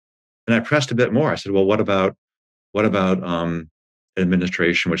 And I pressed a bit more. I said, well, what about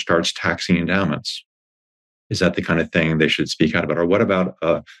administration which starts taxing endowments? Is that the kind of thing they should speak out about? Or what about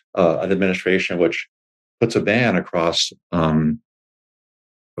an administration which puts a ban across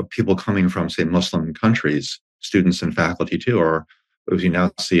people coming from, say, Muslim countries, students and faculty too? Or as you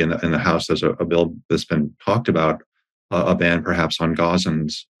now see in the House, there's a bill that's been talked about, a ban perhaps on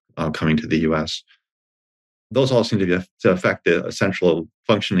Gazans coming to the U.S. Those all seem to affect the essential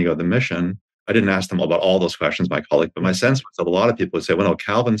functioning of the mission. I didn't ask them about all those questions, my colleague, but my sense was that a lot of people would say, well, no,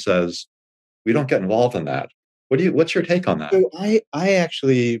 Kalven says we don't get involved in that. What's your take on that? So I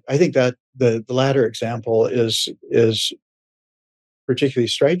think that the latter example is particularly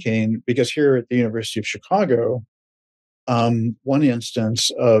striking, because here at the University of Chicago, one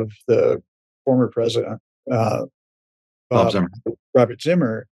instance of the former president, Robert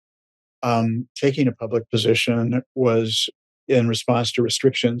Zimmer, taking a public position was in response to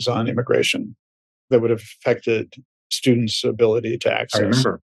restrictions on immigration that would have affected students' ability to access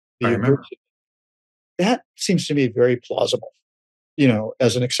the university. That seems to me very plausible,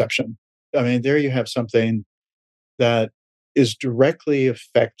 as an exception. I mean, there you have something that is directly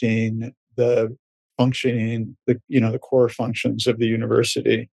affecting the functioning, the core functions of the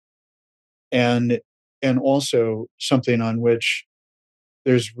university, and also something on which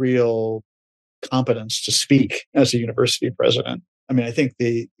there's real competence to speak as a university president. I mean, I think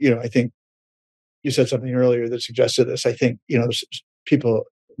you said something earlier that suggested this. I think, people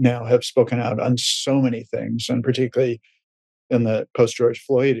now have spoken out on so many things, and particularly in the post-George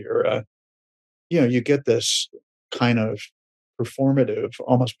Floyd era, you get this kind of performative,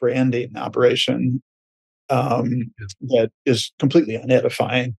 almost branding operation that is completely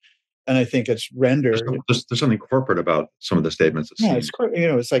unedifying. And I think it's rendered. There's something corporate about some of the statements.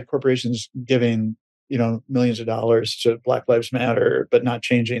 It's like corporations giving, millions of dollars to Black Lives Matter, but not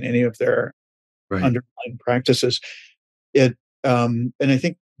changing any of their underlying practices. And I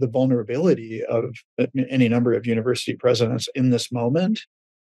think the vulnerability of any number of university presidents in this moment,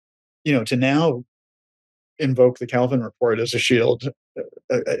 to now invoke the Kalven Report as a shield,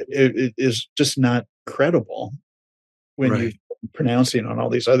 it is just not credible when you're pronouncing on all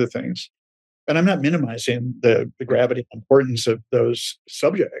these other things. And I'm not minimizing the gravity and importance of those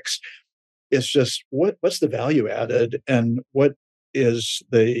subjects. It's just what's the value added, and what is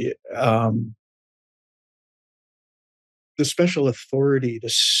the special authority to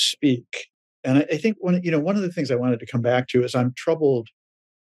speak. And I think one of the things I wanted to come back to is I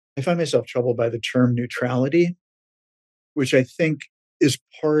find myself troubled by the term neutrality, which I think is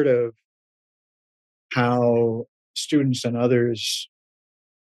part of how students and others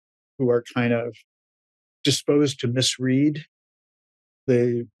who are kind of disposed to misread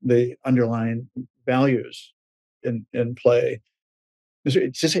the underlying values in play.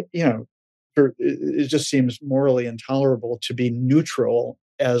 It's just, it just seems morally intolerable to be neutral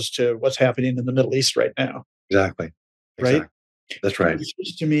as to what's happening in the Middle East right now. Exactly. Right? That's right.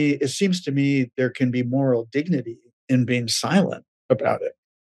 It seems to me there can be moral dignity in being silent about it.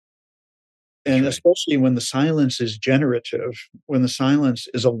 And especially when the silence is generative, when the silence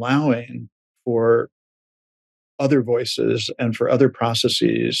is allowing for other voices and for other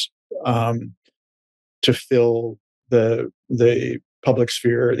processes to fill the public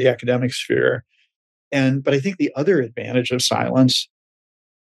sphere, the academic sphere. But I think the other advantage of silence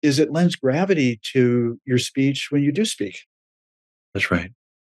is it lends gravity to your speech when you do speak. That's right.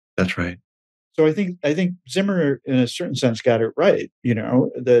 That's right. So I think Zimmer, in a certain sense, got it right.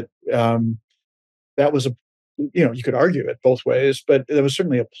 That that was you could argue it both ways, but there was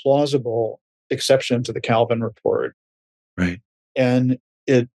certainly a plausible exception to the Kalven Report. Right. And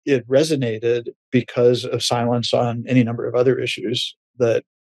it resonated because of silence on any number of other issues that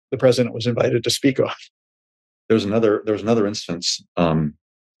the president was invited to speak on. There was another instance.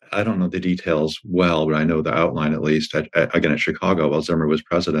 I don't know the details well, but I know the outline at least. Again, at Chicago, while Zimmer was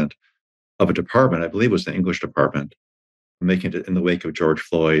president, of a department, I believe it was the English department, making it in the wake of George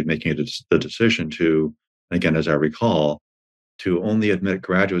Floyd, making it the decision to, again, as I recall, to only admit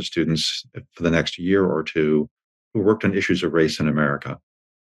graduate students for the next year or two who worked on issues of race in America.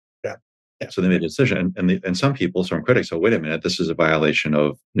 Yeah. Yeah. So they made a decision, and some people, some critics, said, "Wait a minute, this is a violation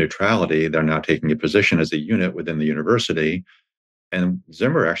of neutrality. They're now taking a position as a unit within the university." And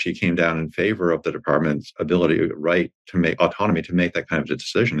Zimmer actually came down in favor of the department's ability, right, to make autonomy to make that kind of a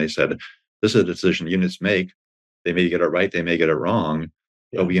decision. They said, "This is a decision units make. They may get it right, they may get it wrong,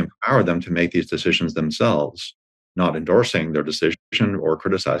 but Yeah. we empower them to make these decisions themselves, not endorsing their decision or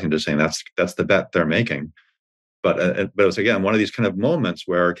criticizing, just saying that's the bet they're making." But it was, again, one of these kind of moments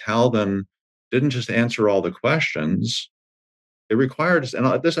where Kalven didn't just answer all the questions. It required,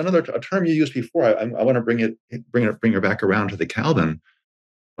 and there's another a term you used before. I want to bring her back around to the Kalven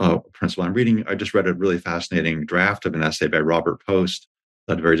principle. I just read a really fascinating draft of an essay by Robert Post,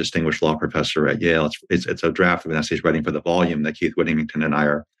 a very distinguished law professor at Yale. It's a draft of an essay he's writing for the volume that Keith Whittington and I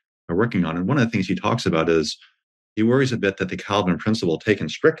are working on. And one of the things he talks about is he worries a bit that the Kalven principle, taken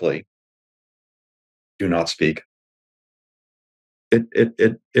strictly, do not speak.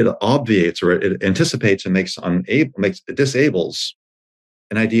 It obviates, or it anticipates and it disables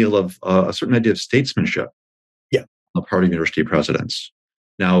an ideal of a certain idea of statesmanship. Yeah. On the part of university presidents.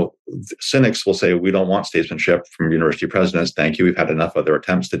 Now, cynics will say, we don't want statesmanship from university presidents. Thank you. We've had enough other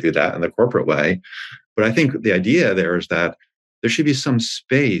attempts to do that in the corporate way. But I think the idea there is that there should be some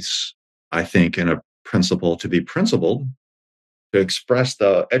space, I think, in a principle to be principled, to express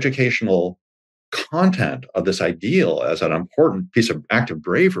the educational content of this ideal as an important piece of active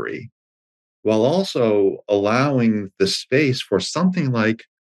bravery, while also allowing the space for something like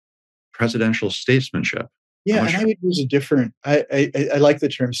presidential statesmanship. Yeah, and I would use a different. I like the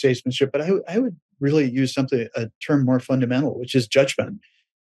term statesmanship, but I would really use a term more fundamental, which is judgment.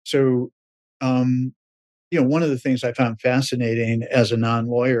 So, one of the things I found fascinating as a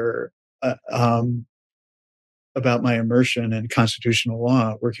non-lawyer about my immersion in constitutional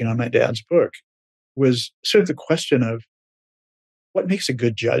law, working on my dad's book, was sort of the question of what makes a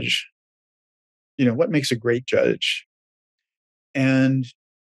good judge. What makes a great judge, and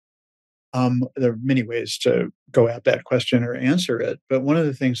there are many ways to go at that question or answer it. But one of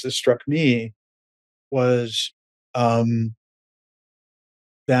the things that struck me was that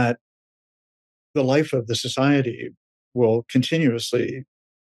the life of the society will continuously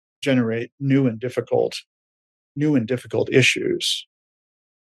generate new and difficult issues.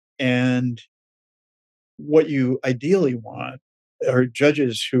 And what you ideally want are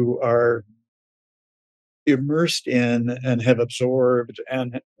judges who are immersed in and have absorbed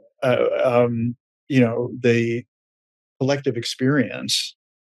and the collective experience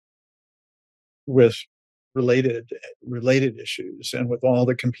with related issues and with all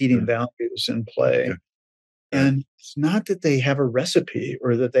the competing values in play. Yeah. And it's not that they have a recipe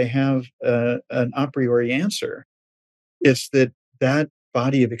or that they have an a priori answer. It's that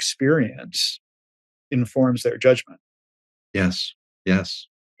body of experience informs their judgment. Yes. Yes.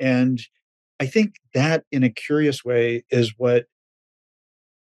 And I think that, in a curious way, is what,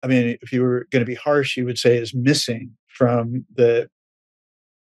 I mean, if you were going to be harsh, you would say is missing from the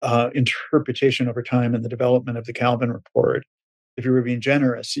interpretation over time and the development of the Kalven Report. If you were being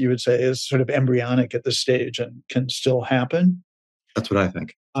generous, you would say is sort of embryonic at this stage and can still happen. That's what I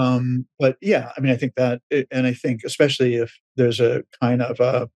think. But yeah, I mean, I think that, and I think especially if there's a kind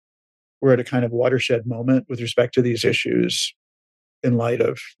of we're at a kind of watershed moment with respect to these issues in light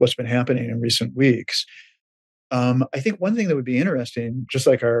of what's been happening in recent weeks. I think one thing that would be interesting, just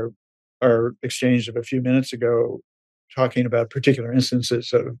like our exchange of a few minutes ago, talking about particular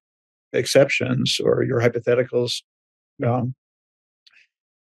instances of exceptions or your hypotheticals,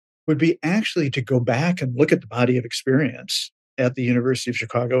 would be actually to go back and look at the body of experience at the University of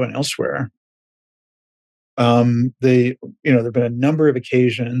Chicago and elsewhere. There have been a number of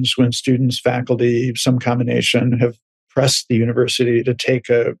occasions when students, faculty, some combination, have pressed the university to take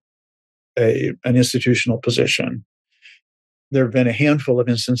an institutional position. There have been a handful of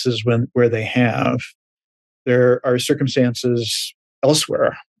instances where they have. There are circumstances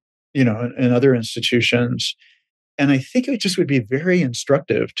elsewhere, in other institutions. And I think it just would be very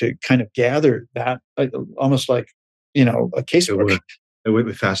instructive to kind of gather that, almost like, a casebook. It would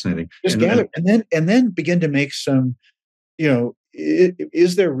be fascinating. Just gather, and then begin to make some,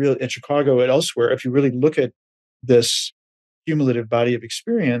 is there real at Chicago and elsewhere, if you really look at this cumulative body of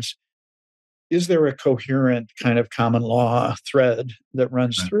experience, is there a coherent kind of common law thread that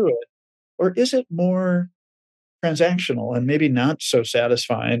runs through it? Or is it more transactional and maybe not so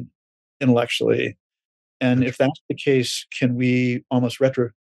satisfying intellectually? And if that's the case, can we almost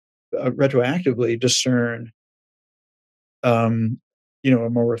retroactively discern, a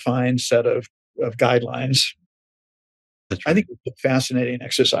more refined set of guidelines? That's right. I think it's a fascinating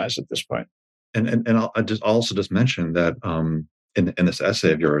exercise at this point. And I'll also just mention that in this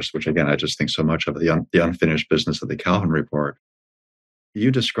essay of yours, which again I just think so much of, the unfinished business of the Kalven Report, you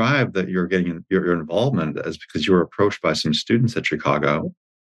described that you're getting your involvement as because you were approached by some students at Chicago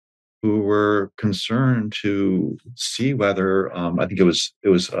who were concerned to see whether I think it was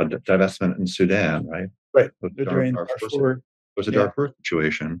a divestment in Sudan, right? Right. It During Darfur. was a Yeah. Darfur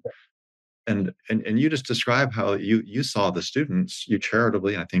situation. And you just describe how you saw the students, you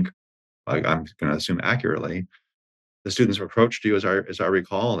charitably, I think, I'm going to assume accurately, the students approached you, as I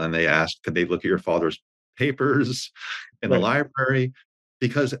recall, and they asked, could they look at your father's papers in the library?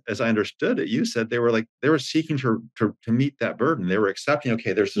 Because as I understood it, you said they were seeking to meet that burden. They were accepting,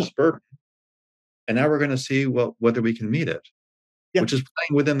 okay, there's this burden, and now we're going to see whether we can meet it, which is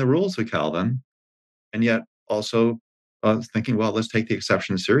playing within the rules of Kalven, and yet also thinking, well, let's take the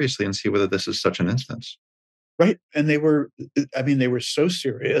exception seriously and see whether this is such an instance. Right. And they were so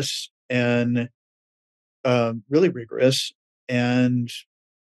serious and really rigorous and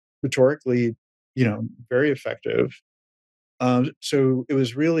rhetorically, very effective. So it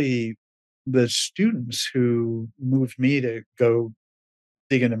was really the students who moved me to go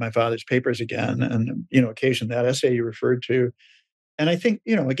dig into my father's papers again and, occasion that essay you referred to. And I think,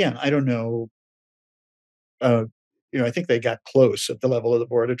 again, I don't know, I think they got close at the level of the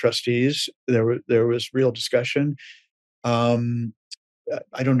board of trustees. There was real discussion. I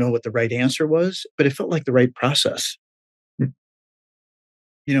don't know what the right answer was, but it felt like the right process.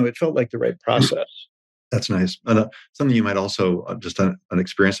 It felt like the right process. That's nice. And something you might also just an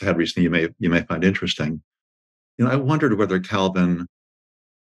experience I had recently you may find interesting. I wondered whether Kalven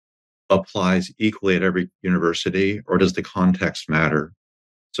applies equally at every university, or does the context matter?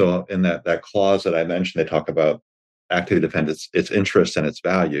 So in that clause that I mentioned, they talk about actively defend its interests and its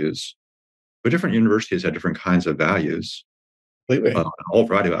values. But different universities have different kinds of values. Completely. All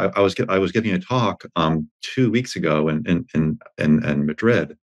variety. I was giving a talk 2 weeks ago in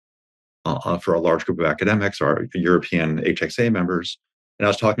Madrid for a large group of academics, our European HXA members, and I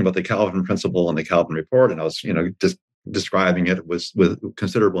was talking about the Kalven principle and the Kalven Report, and I was just describing it with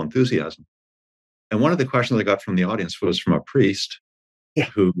considerable enthusiasm. And one of the questions I got from the audience was from a priest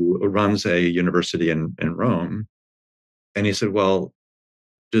who runs a university in Rome, and he said, "Well,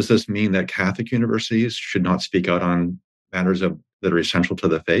 does this mean that Catholic universities should not speak out on matters that are essential to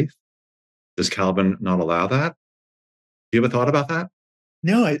the faith? Does Kalven not allow that?" Do you have a thought about that?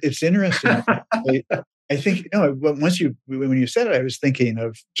 No, it's interesting. I think when you said it, I was thinking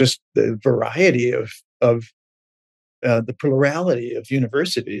of just the variety of the plurality of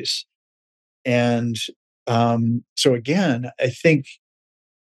universities, and so again, I think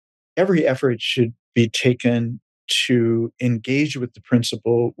every effort should be taken to engage with the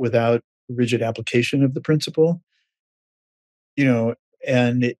principle without rigid application of the principle.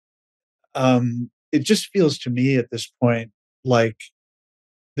 And it just feels to me at this point like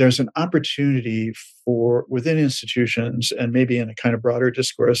there's an opportunity for within institutions and maybe in a kind of broader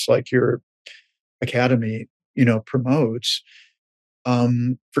discourse like your academy, promotes,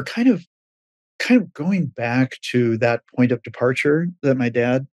 for kind of going back to that point of departure that my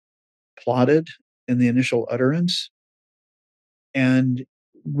dad plotted in the initial utterance and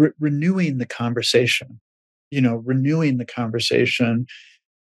renewing the conversation,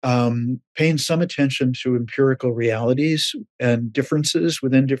 paying some attention to empirical realities and differences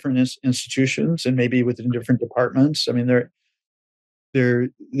within different institutions and maybe within different departments. I mean,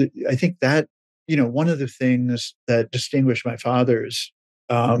 I think that, one of the things that distinguished my father's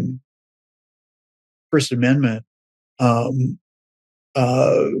First Amendment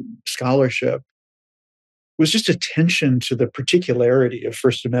scholarship was just attention to the particularity of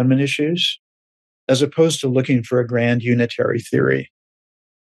First Amendment issues, as opposed to looking for a grand unitary theory.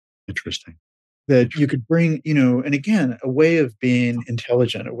 Interesting. That you could bring, and again, a way of being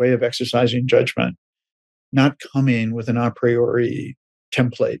intelligent, a way of exercising judgment, not coming with an a priori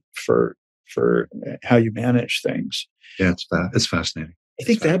template for how you manage things. Yeah, it's fascinating. I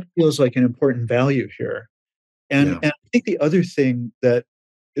think that feels like an important value here. And I think the other thing that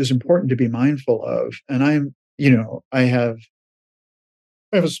is important to be mindful of, and I have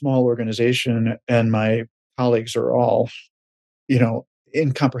a small organization and my colleagues are all,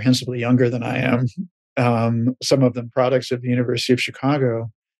 incomprehensibly younger than I am. Some of them products of the University of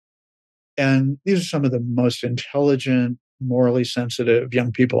Chicago. And these are some of the most intelligent, morally sensitive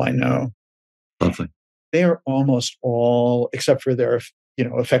young people I know. Lovely. They are almost all, except for their,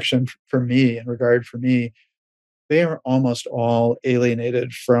 affection for me and regard for me, they are almost all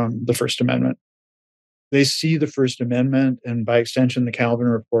alienated from the First Amendment. They see the First Amendment and by extension, the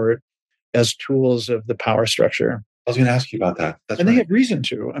Kalven Report as tools of the power structure. I was going to ask you about that. They have reason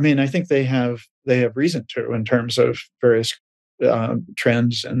to. I mean, I think they have reason to in terms of various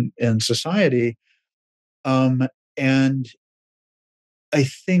trends in society. And I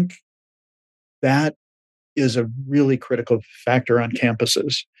think that is a really critical factor on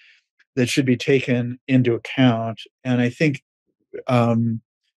campuses that should be taken into account. And I think um,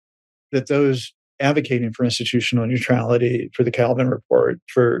 that those advocating for institutional neutrality, for the Kalven Report,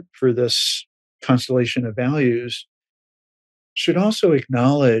 for this constellation of values, should also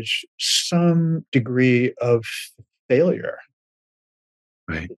acknowledge some degree of failure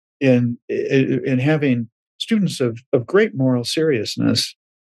Right. in having students of great moral seriousness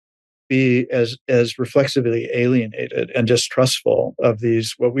be as reflexively alienated and distrustful of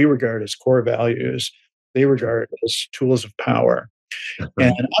these what we regard as core values, they regard as tools of power. And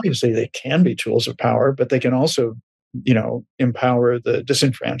Right. obviously they can be tools of power, but they can also, empower the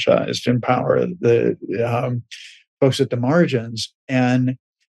disenfranchised, empower the folks at the margins. And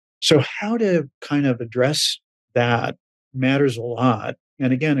so how to kind of address that matters a lot.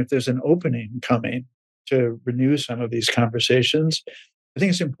 And again, if there's an opening coming to renew some of these conversations, I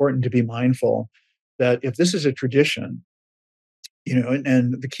think it's important to be mindful that if this is a tradition,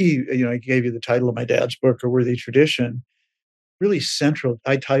 and the key, I gave you the title of my dad's book, A Worthy Tradition, really central.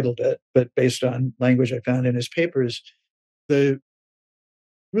 I titled it, but based on language I found in his papers, the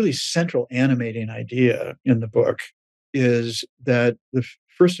really central animating idea in the book is that the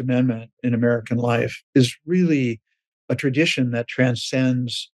First Amendment in American life is really a tradition that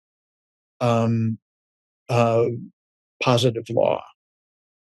transcends um, uh, positive law.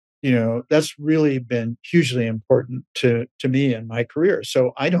 That's really been hugely important to me in my career.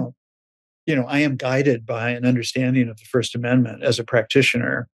 So I don't, I am guided by an understanding of the First Amendment as a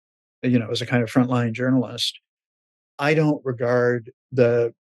practitioner, as a kind of frontline journalist. I don't regard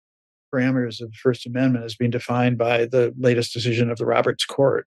the parameters of the First Amendment as being defined by the latest decision of the Roberts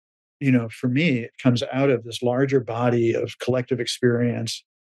Court. For me, it comes out of this larger body of collective experience.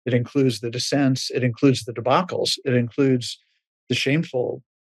 It includes the dissents, it includes the debacles, it includes the shameful,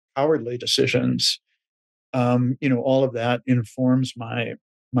 cowardly decisions. All of that informs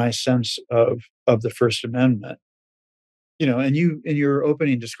my sense of the First Amendment. And you in your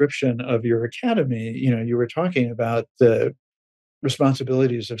opening description of your academy, you were talking about the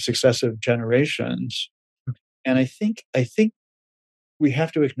responsibilities of successive generations. And I think we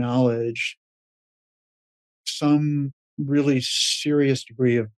have to acknowledge some really serious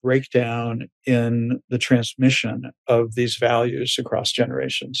degree of breakdown in the transmission of these values across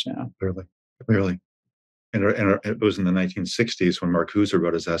generations now. Clearly. Clearly. And it was in the 1960s when Marcuse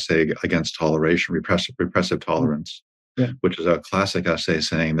wrote his essay against toleration, repressive tolerance, Yeah. which is a classic essay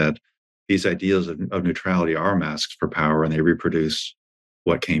saying that these ideas of neutrality are masks for power and they reproduce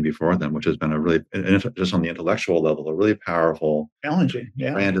what came before them, which has been a really, just on the intellectual level, a really powerful Challenging.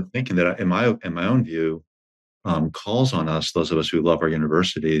 Yeah. brand of thinking that, in my own view, calls on us, those of us who love our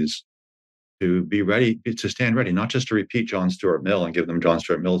universities, to be ready, to stand ready, not just to repeat John Stuart Mill and give them John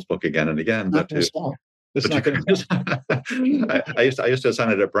Stuart Mill's book again and again, Not but going to to solve. It's but not going I used to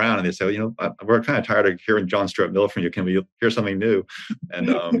assign it at Brown, and they say, we're kind of tired of hearing John Stuart Mill from you. Can we hear something new?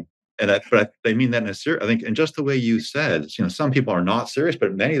 And but they mean that in a serious. I think, and just the way you said, some people are not serious,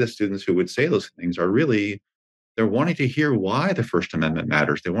 but many of the students who would say those things are really, they're wanting to hear why the First Amendment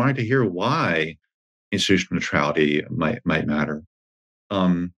matters. They're wanting to hear why institutional neutrality might matter.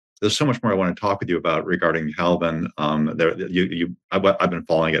 There's so much more I want to talk with you about regarding Kalven. I've been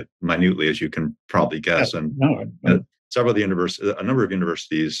following it minutely, as you can probably yeah, guess, and no. a number of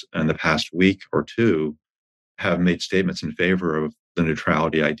universities in the past week or two have made statements in favor of the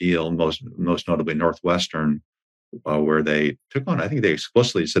neutrality ideal. Most notably Northwestern, where they took on. I think they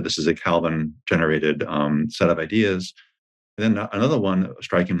explicitly said this is a Kalven generated set of ideas. And then another one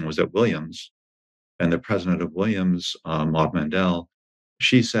striking was at Williams, and the president of Williams, Maud Mandel,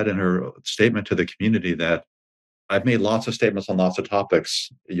 she said in her statement to the community that I've made lots of statements on lots of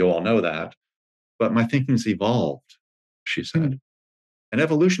topics. You all know that, but my thinking's evolved, she said. Mm. And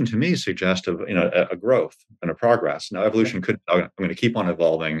evolution to me suggests a growth and a progress. Now, evolution could, I'm going to keep on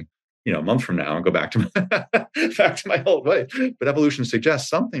evolving, a month from now and go back to my old way. But evolution suggests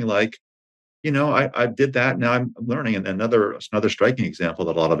something like, I did that. Now I'm learning. And another striking example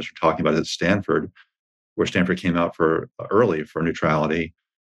that a lot of us are talking about is Stanford, where Stanford came out early for neutrality,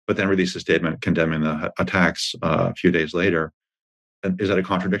 but then released a statement condemning the attacks a few days later. And is that a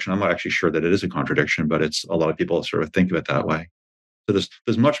contradiction? I'm not actually sure that it is a contradiction, but it's a lot of people sort of think of it that way. So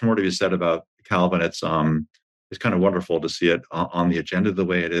there's much more to be said about Kalven. It's kind of wonderful to see it on the agenda the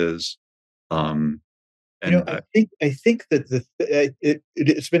way it is. I think that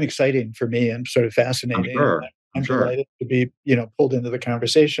it's been exciting for me and sort of I'm fascinating. sure. I'm I'm sure. delighted to be, pulled into the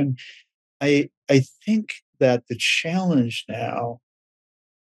conversation. I think that the challenge now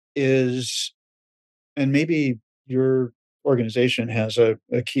is, and maybe your organization has a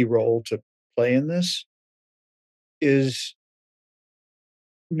key role to play in this, is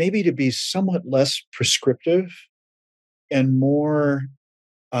maybe to be somewhat less prescriptive and more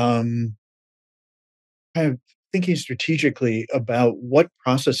um, kind of thinking strategically about what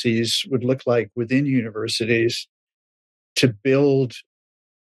processes would look like within universities to build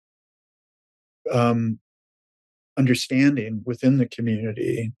um, understanding within the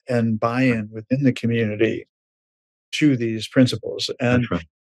community and buy-in within the community to these principles. And That's right.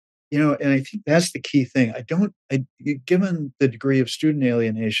 and I think that's the key thing. Given the degree of student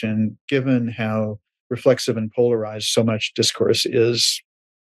alienation, given how reflexive and polarized so much discourse is,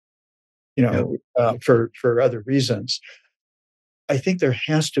 Yeah. for other reasons, I think there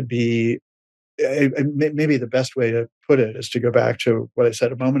has to be. Maybe the best way to put it is to go back to what I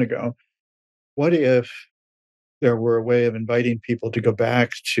said a moment ago. What if there were a way of inviting people to go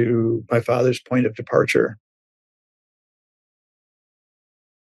back to my father's point of departure?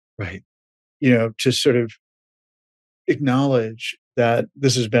 Right. To sort of acknowledge that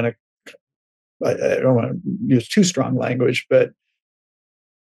this has been I don't want to use too strong language, but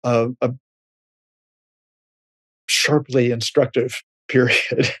a sharply instructive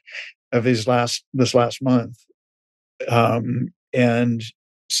period of this last month, and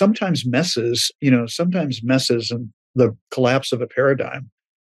sometimes messes and the collapse of a paradigm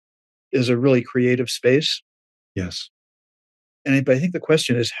is a really creative space. Yes. But I think the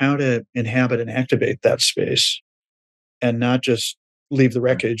question is how to inhabit and activate that space, and not just leave the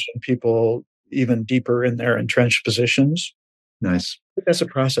Right. wreckage and people even deeper in their entrenched positions. Nice. That's a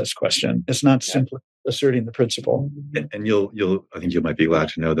process question. It's not Yeah. simply asserting the principle. And I think you might be glad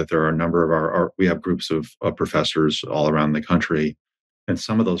to know that there are a number of we have groups of professors all around the country, and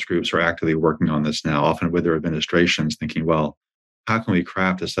some of those groups are actively working on this now, often with their administrations, thinking, well, how can we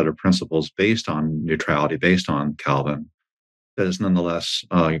craft a set of principles based on neutrality, based on Kalven, that is nonetheless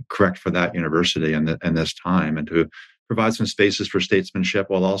correct for that university and this time, and to provide some spaces for statesmanship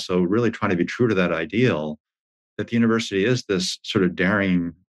while also really trying to be true to that ideal that the university is this sort of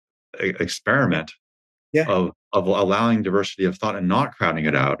daring experiment Yeah. of allowing diversity of thought and not crowding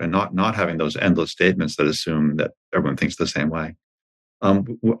it out and not having those endless statements that assume that everyone thinks the same way.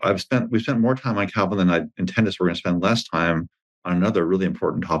 We've spent more time on Calvin than I intended, so we're going to spend less time on another really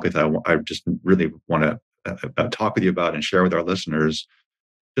important topic that I just really want to talk with you about and share with our listeners,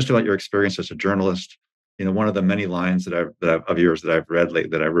 just about your experience as a journalist. One of the many lines of yours that I've read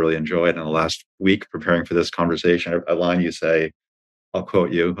lately that I really enjoyed in the last week preparing for this conversation, a line you say, I'll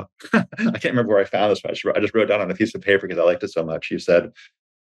quote you. I can't remember where I found this, but I just wrote it down on a piece of paper because I liked it so much. You said,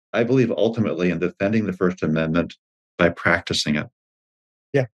 I believe ultimately in defending the First Amendment by practicing it.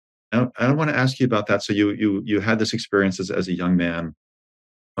 Yeah. Now, I want to ask you about that. So you had this experience as a young man,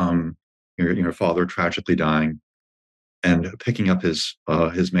 um, your father tragically dying, and picking up his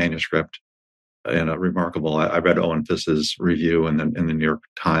manuscript. And a remarkable. I read Owen Fiss's review in the New York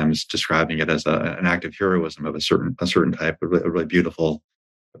Times describing it as an act of heroism of a certain type, a really beautiful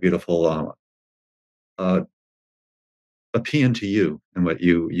uh, a paean to you and what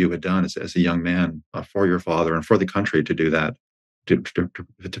you had done as a young man for your father and for the country to do that, to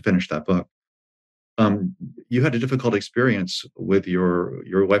finish that book. Um, you had a difficult experience with your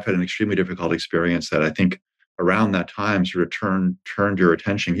wife had an extremely difficult experience that I think around that time sort of turned your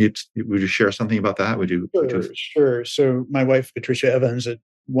attention. Would you share something about that? Would you? Sure. So my wife, Patricia Evans, a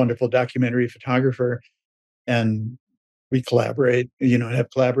wonderful documentary photographer, and we collaborate, and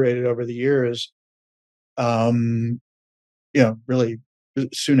have collaborated over the years. Really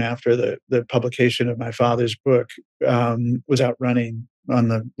soon after the publication of my father's book, was out running on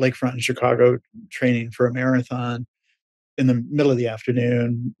the lakefront in Chicago, training for a marathon in the middle of the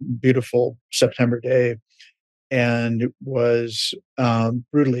afternoon, beautiful September day, and was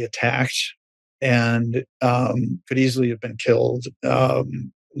brutally attacked and could easily have been killed.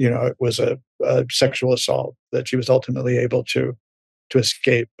 It was a sexual assault that she was ultimately able to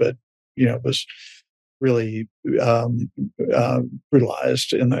escape, but was really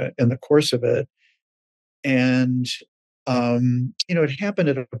brutalized in the course of it. And it happened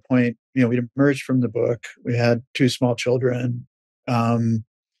at a point. We'd emerged from the book. We had two small children, um,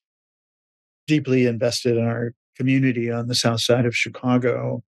 deeply invested in our community on the south side of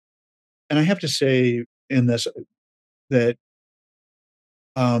Chicago. And I have to say in this that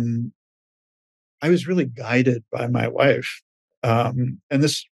um, I was really guided by my wife. And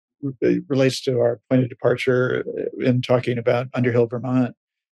this relates to our point of departure in talking about Underhill, Vermont.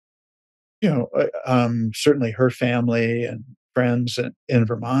 Certainly her family and friends in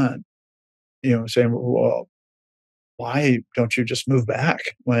Vermont, saying, well, why don't you just move back?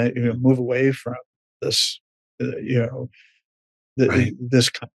 Why, move away from this, Right.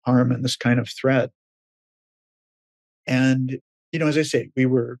 this harm and this kind of threat. And, as I say, we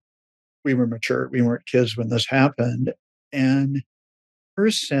were mature. We weren't kids when this happened. And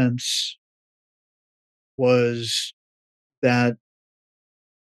her sense was that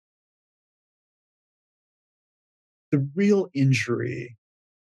the real injury,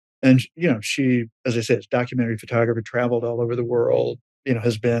 and she, as I said, is a documentary photographer, traveled all over the world,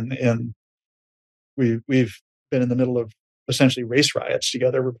 has been in we've been in the middle of essentially race riots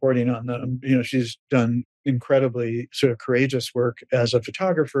together, reporting on them. She's done incredibly sort of courageous work as a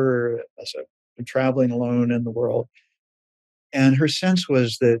photographer, as a traveling alone in the world. And her sense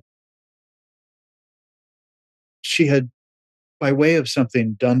was that she had, by way of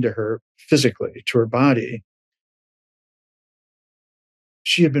something done to her physically, to her body,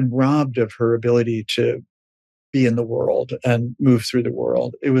 she had been robbed of her ability to be in the world and move through the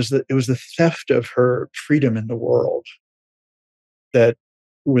world. It was the theft of her freedom in the world that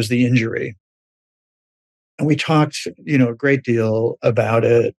was the injury. And we talked, a great deal about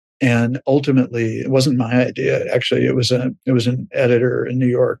it. And ultimately, it wasn't my idea. Actually, it was an editor in New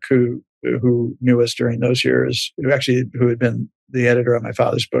York who knew us during those years, who had been the editor of my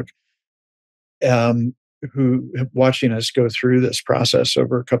father's book, um, who, watching us go through this process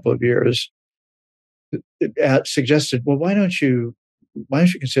over a couple of years, suggested, well, why don't you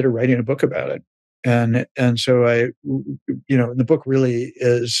consider writing a book about it? And so the book really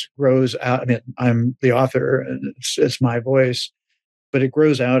grows out. I mean, I'm the author, and it's my voice, but it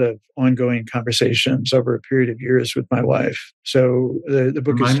grows out of ongoing conversations over a period of years with my wife. So the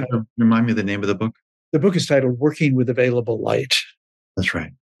book is Remind me of the name of the book. the book is titled "Working with Available Light." That's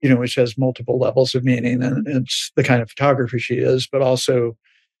right. Which has multiple levels of meaning, and it's the kind of photographer she is, but also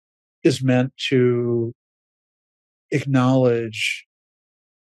is meant to acknowledge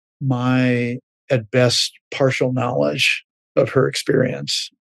my, at best, partial knowledge of her experience.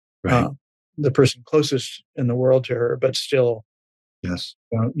 Right. The person closest in the world to her, but still, Yes.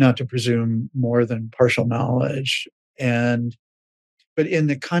 not to presume more than partial knowledge. But in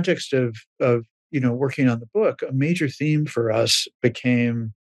the context of working on the book, a major theme for us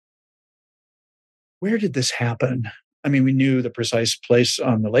became, where did this happen? I mean, we knew the precise place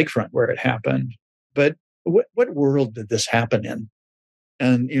on the lakefront where it happened, but what world did this happen in?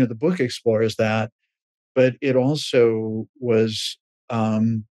 And the book explores that, but it also was,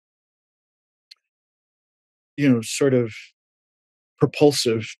 sort of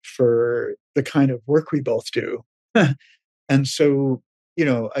propulsive for the kind of work we both do. And so,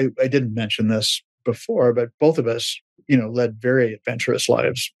 I didn't mention this before, but both of us, led very adventurous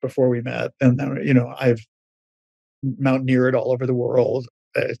lives before we met. And then, I've mountaineered all over the world.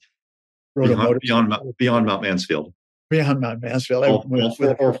 I rode a motorcycle Beyond Mount Mansfield. beyond Mount Mansfield.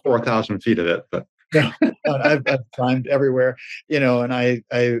 All 4,000 feet of it, but No, I've climbed everywhere, and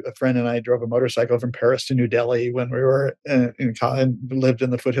a friend and I drove a motorcycle from Paris to New Delhi when we were in college, and lived in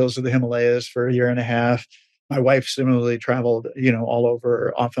the foothills of the Himalayas for a year and a half. My wife similarly traveled, all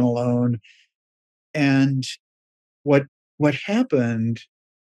over, often alone. And what what happened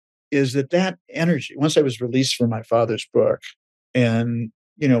is that energy, once I was released from my father's book, and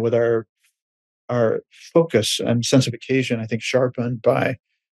with our focus and sense of occasion, I think, sharpened by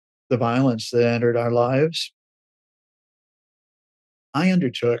the violence that entered our lives, I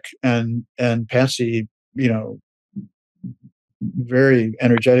undertook, and Patsy, very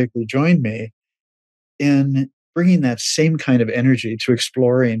energetically joined me in bringing that same kind of energy to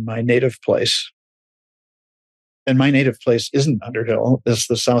exploring my native place. And my native place isn't Underhill; it's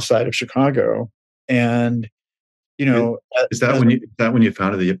the south side of Chicago. And is that when you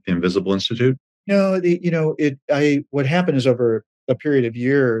founded the Invisible Institute? no, what happened is, over a period of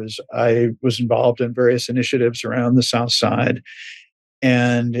years, I was involved in various initiatives around the south side,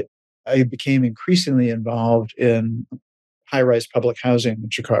 and I became increasingly involved in high-rise public housing in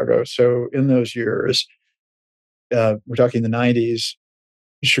Chicago. So in those years, we're talking the 90s,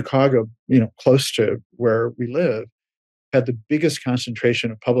 Chicago, close to where we live, had the biggest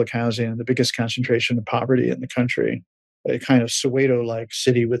concentration of public housing and the biggest concentration of poverty in the country, a kind of Soweto-like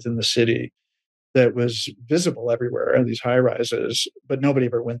city within the city that was visible everywhere in these high rises, but nobody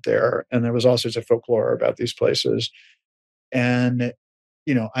ever went there. And there was all sorts of folklore about these places. And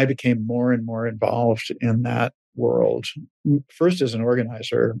I became more and more involved in that world. First as an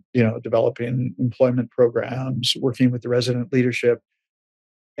organizer, developing employment programs, working with the resident leadership,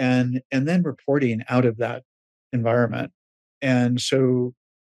 and then reporting out of that environment. And so,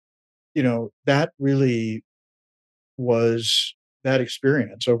 that really was, that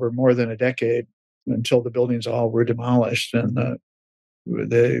experience over more than a decade until the buildings all were demolished and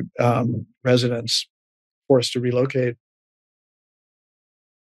the residents forced to relocate,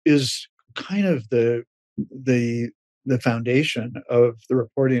 is kind of the the foundation of the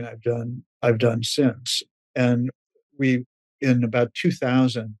reporting I've done since. And we in about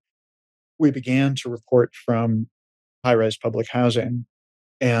 2000 we began to report from high-rise public housing,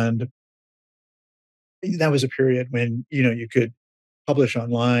 and that was a period when you could publish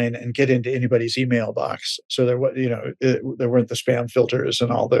online and get into anybody's email box. So there was there weren't the spam filters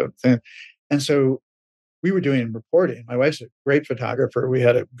and all the thing, and so we were doing reporting. My wife's a great photographer. We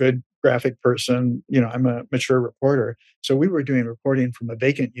had a good graphic person. I'm a mature reporter. So we were doing reporting from a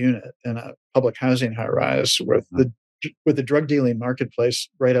vacant unit in a public housing high rise with the drug dealing marketplace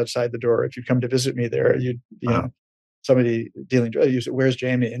right outside the door. If you come to visit me there, somebody dealing drugs, you say, "Where's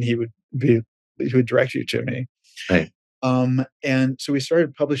Jamie?" And he would direct you to me. Right. And so we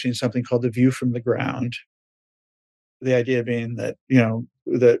started publishing something called The View from the Ground. The idea being that,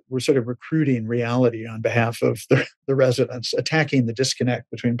 that we're sort of recruiting reality on behalf of the residents, attacking the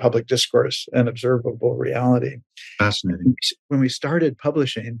disconnect between public discourse and observable reality. Fascinating. When we started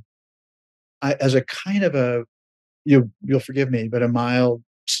publishing, as a kind of you'll forgive me, but a mild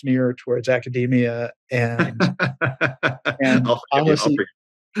sneer towards academia and I'll policy,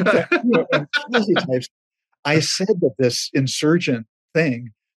 forgive you. and policy types, I said that this insurgent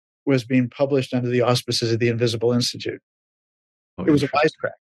thing was being published under the auspices of the Invisible Institute. Oh, It was a interesting.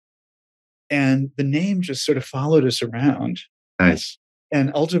 wisecrack. And the name just sort of followed us around. Nice.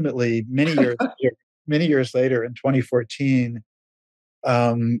 And ultimately, many years later, in 2014,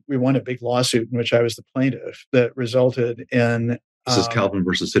 we won a big lawsuit in which I was the plaintiff that resulted in This is Kalven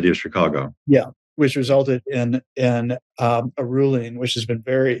versus City of Chicago. Yeah, which resulted in a ruling which has been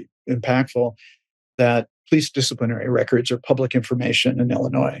very impactful, that police disciplinary records are public information in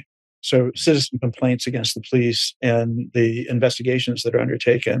Illinois. So citizen complaints against the police and the investigations that are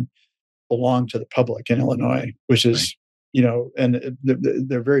undertaken belong to the public in Illinois, which is, and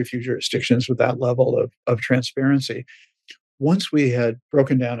there are very few jurisdictions with that level of transparency. Once we had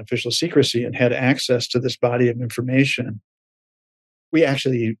broken down official secrecy and had access to this body of information, we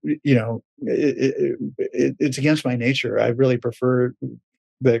actually, it's against my nature. I really prefer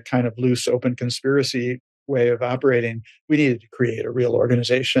the kind of loose, open conspiracy way of operating. We needed to create a real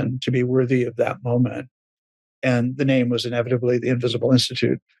organization to be worthy of that moment. And the name was inevitably the Invisible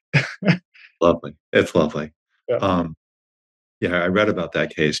Institute. Lovely. It's lovely. Yeah. I read about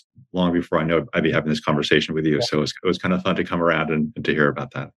that case long before I know I'd be having this conversation with you. Yeah. So it was kind of fun to come around and to hear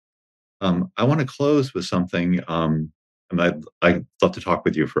about that. I want to close with something. And I'd love to talk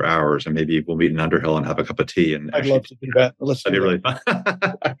with you for hours, and maybe we'll meet in Underhill and have a cup of tea. And I'd love to do that. That'd be really fun.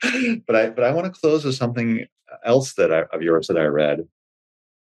 but I want to close with something else of yours that I read.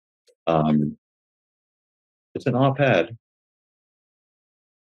 It's an op-ed.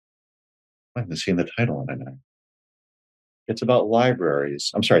 I haven't seen the title on it now. It's about libraries.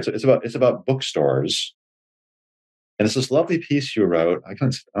 I'm sorry. It's about bookstores. And it's this lovely piece you wrote. I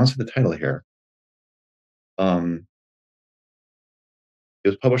don't see the title here. It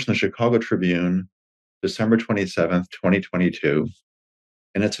was published in the Chicago Tribune, December 27th, 2022.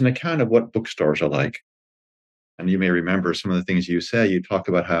 And it's an account of what bookstores are like. And you may remember some of the things you say. You talk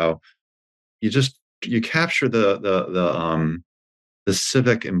about how you capture the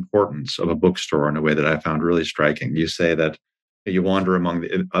civic importance of a bookstore in a way that I found really striking. You say that you wander amidst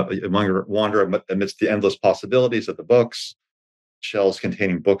the endless possibilities of the books, shelves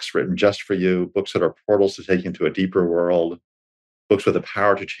containing books written just for you, books that are portals to take you into a deeper world, books with the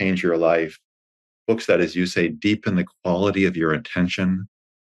power to change your life, books that, as you say, deepen the quality of your attention.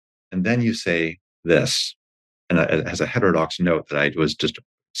 And then you say this, and it has a heterodox note that I was just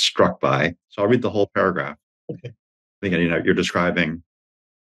struck by. So I'll read the whole paragraph. Okay. Again, you're describing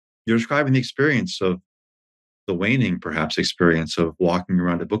the experience of the waning, perhaps, experience of walking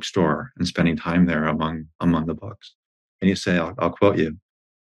around a bookstore and spending time there among the books. And you say, I'll quote you,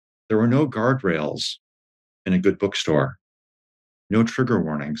 "There were no guardrails in a good bookstore, no trigger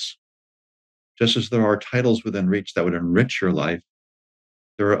warnings. Just as there are titles within reach that would enrich your life,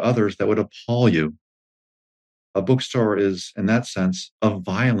 there are others that would appall you. A bookstore is, in that sense, a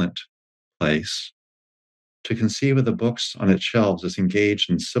violent place. To conceive of the books on its shelves as engaged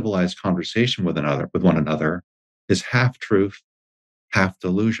in civilized conversation with one another, is half truth, half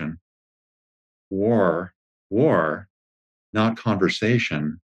delusion. War, not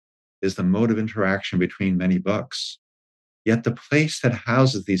conversation, is the mode of interaction between many books. Yet the place that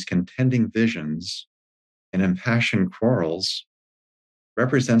houses these contending visions and impassioned quarrels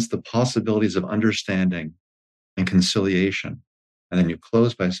represents the possibilities of understanding and conciliation." And then you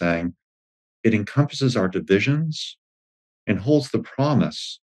close by saying, It encompasses our divisions and holds the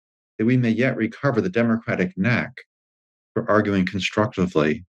promise that we may yet recover the democratic knack for arguing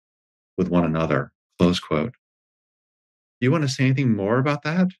constructively with one another. Close quote. Do you want to say anything more about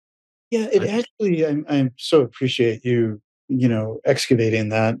that? Yeah, it actually, I'm so appreciate you, excavating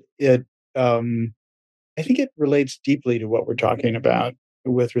that. I think it relates deeply to what we're talking about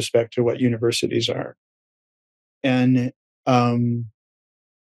with respect to what universities are. And, um,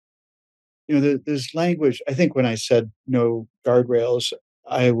 there's language. I think when I said no guardrails,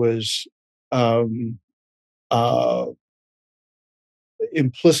 I was um, uh,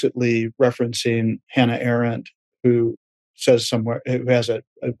 implicitly referencing Hannah Arendt, who says somewhere, who has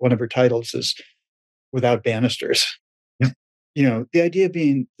one of her titles is "Without Banisters." Yeah. The idea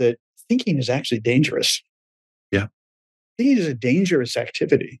being that thinking is actually dangerous. Yeah. Thinking is a dangerous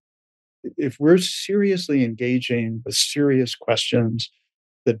activity. If we're seriously engaging with serious questions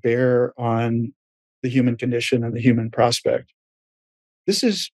that bear on the human condition and the human prospect, this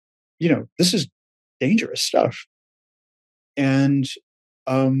is, this is dangerous stuff. And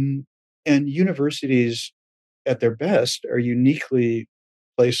um, and universities at their best are uniquely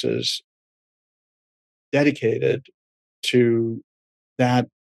places dedicated to that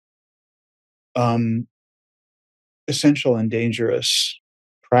um, essential and dangerous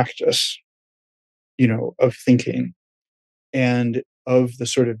practice, of thinking and of the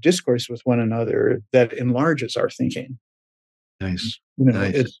sort of discourse with one another that enlarges our thinking. Nice.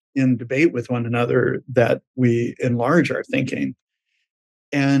 Nice. It's in debate with one another that we enlarge our thinking.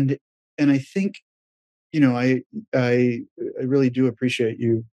 And I think, I really do appreciate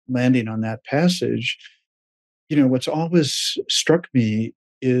you landing on that passage. What's always struck me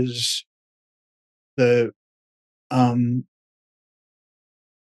is the um,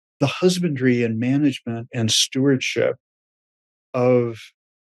 the husbandry and management and stewardship of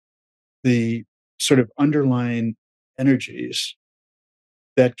the sort of underlying energies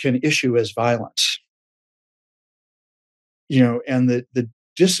that can issue as violence, and the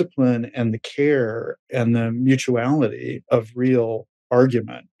discipline and the care and the mutuality of real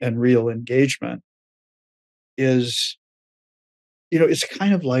argument and real engagement is, it's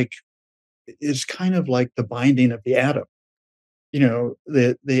kind of like the binding of the atom.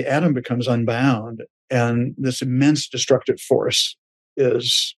 The atom becomes unbound and this immense destructive force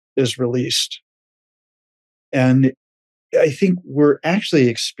is released. And I think we're actually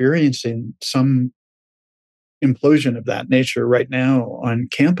experiencing some implosion of that nature right now on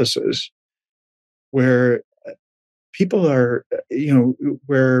campuses where people are,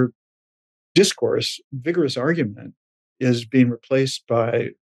 where discourse, vigorous argument is being replaced by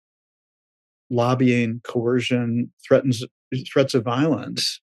lobbying, coercion, threats of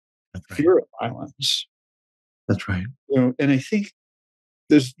violence, That's right. fear of violence. That's right. And I think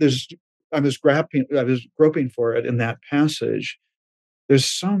there's I was groping for it in that passage. There's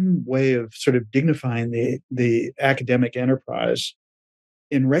some way of sort of dignifying the academic enterprise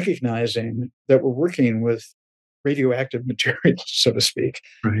in recognizing that we're working with radioactive materials, so to speak.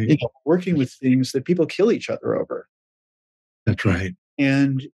 Right. Working with things that people kill each other over. That's right.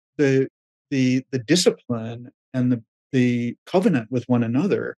 And the the discipline and the covenant with one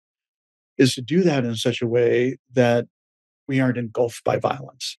another is to do that in such a way that we aren't engulfed by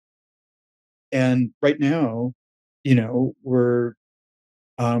violence. And right now, we're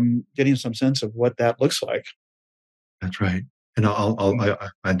getting some sense of what that looks like. That's right. And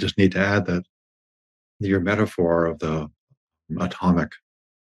I just need to add that your metaphor of the atomic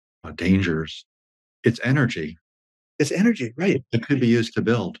dangers, it's energy. It's energy, right? It could be used to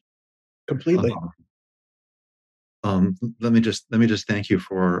build. Completely. Let me just thank you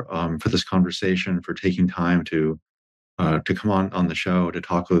for this conversation, for taking time to come on the show to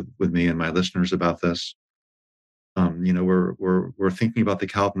talk with me and my listeners about this. We're thinking about the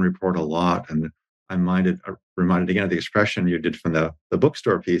Kalven Report a lot, and I'm reminded again of the expression you did from the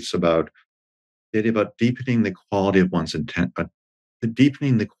bookstore piece about the idea about deepening the quality of one's intent,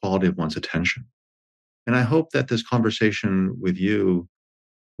 deepening the quality of one's attention. And I hope that this conversation with you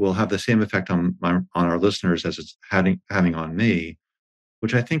will have the same effect on our listeners as it's having on me,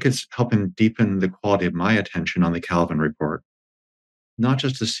 which I think is helping deepen the quality of my attention on the Kalven Report. Not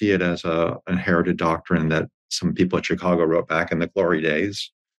just to see it as an inherited doctrine that some people at Chicago wrote back in the glory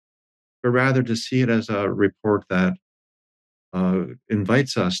days, but rather to see it as a report that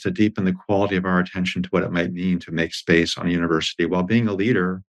invites us to deepen the quality of our attention to what it might mean to make space on a university while being a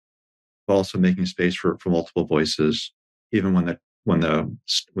leader, but also making space for multiple voices, even when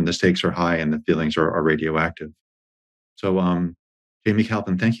the stakes are high and the feelings are radioactive. So, Jamie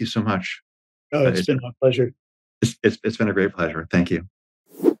Kalven, thank you so much. Oh, it's been my pleasure. It's been a great pleasure. Thank you.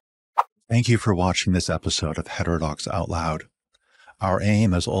 Thank you for watching this episode of Heterodox Out Loud. Our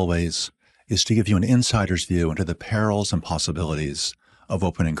aim, as always, is to give you an insider's view into the perils and possibilities of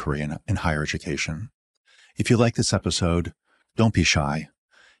open inquiry in higher education. If you like this episode, don't be shy.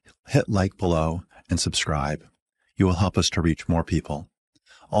 Hit like below and subscribe. You will help us to reach more people.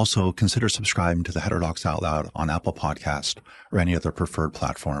 Also, consider subscribing to the Heterodox Out Loud on Apple Podcast or any other preferred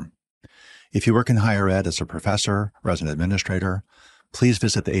platform. If you work in higher ed as a professor or as an administrator, please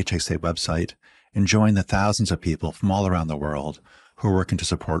visit the HXA website and join the thousands of people from all around the world who are working to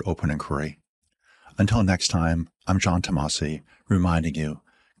support open inquiry. Until next time, I'm John Tomasi, reminding you,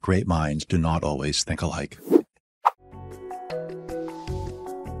 great minds do not always think alike.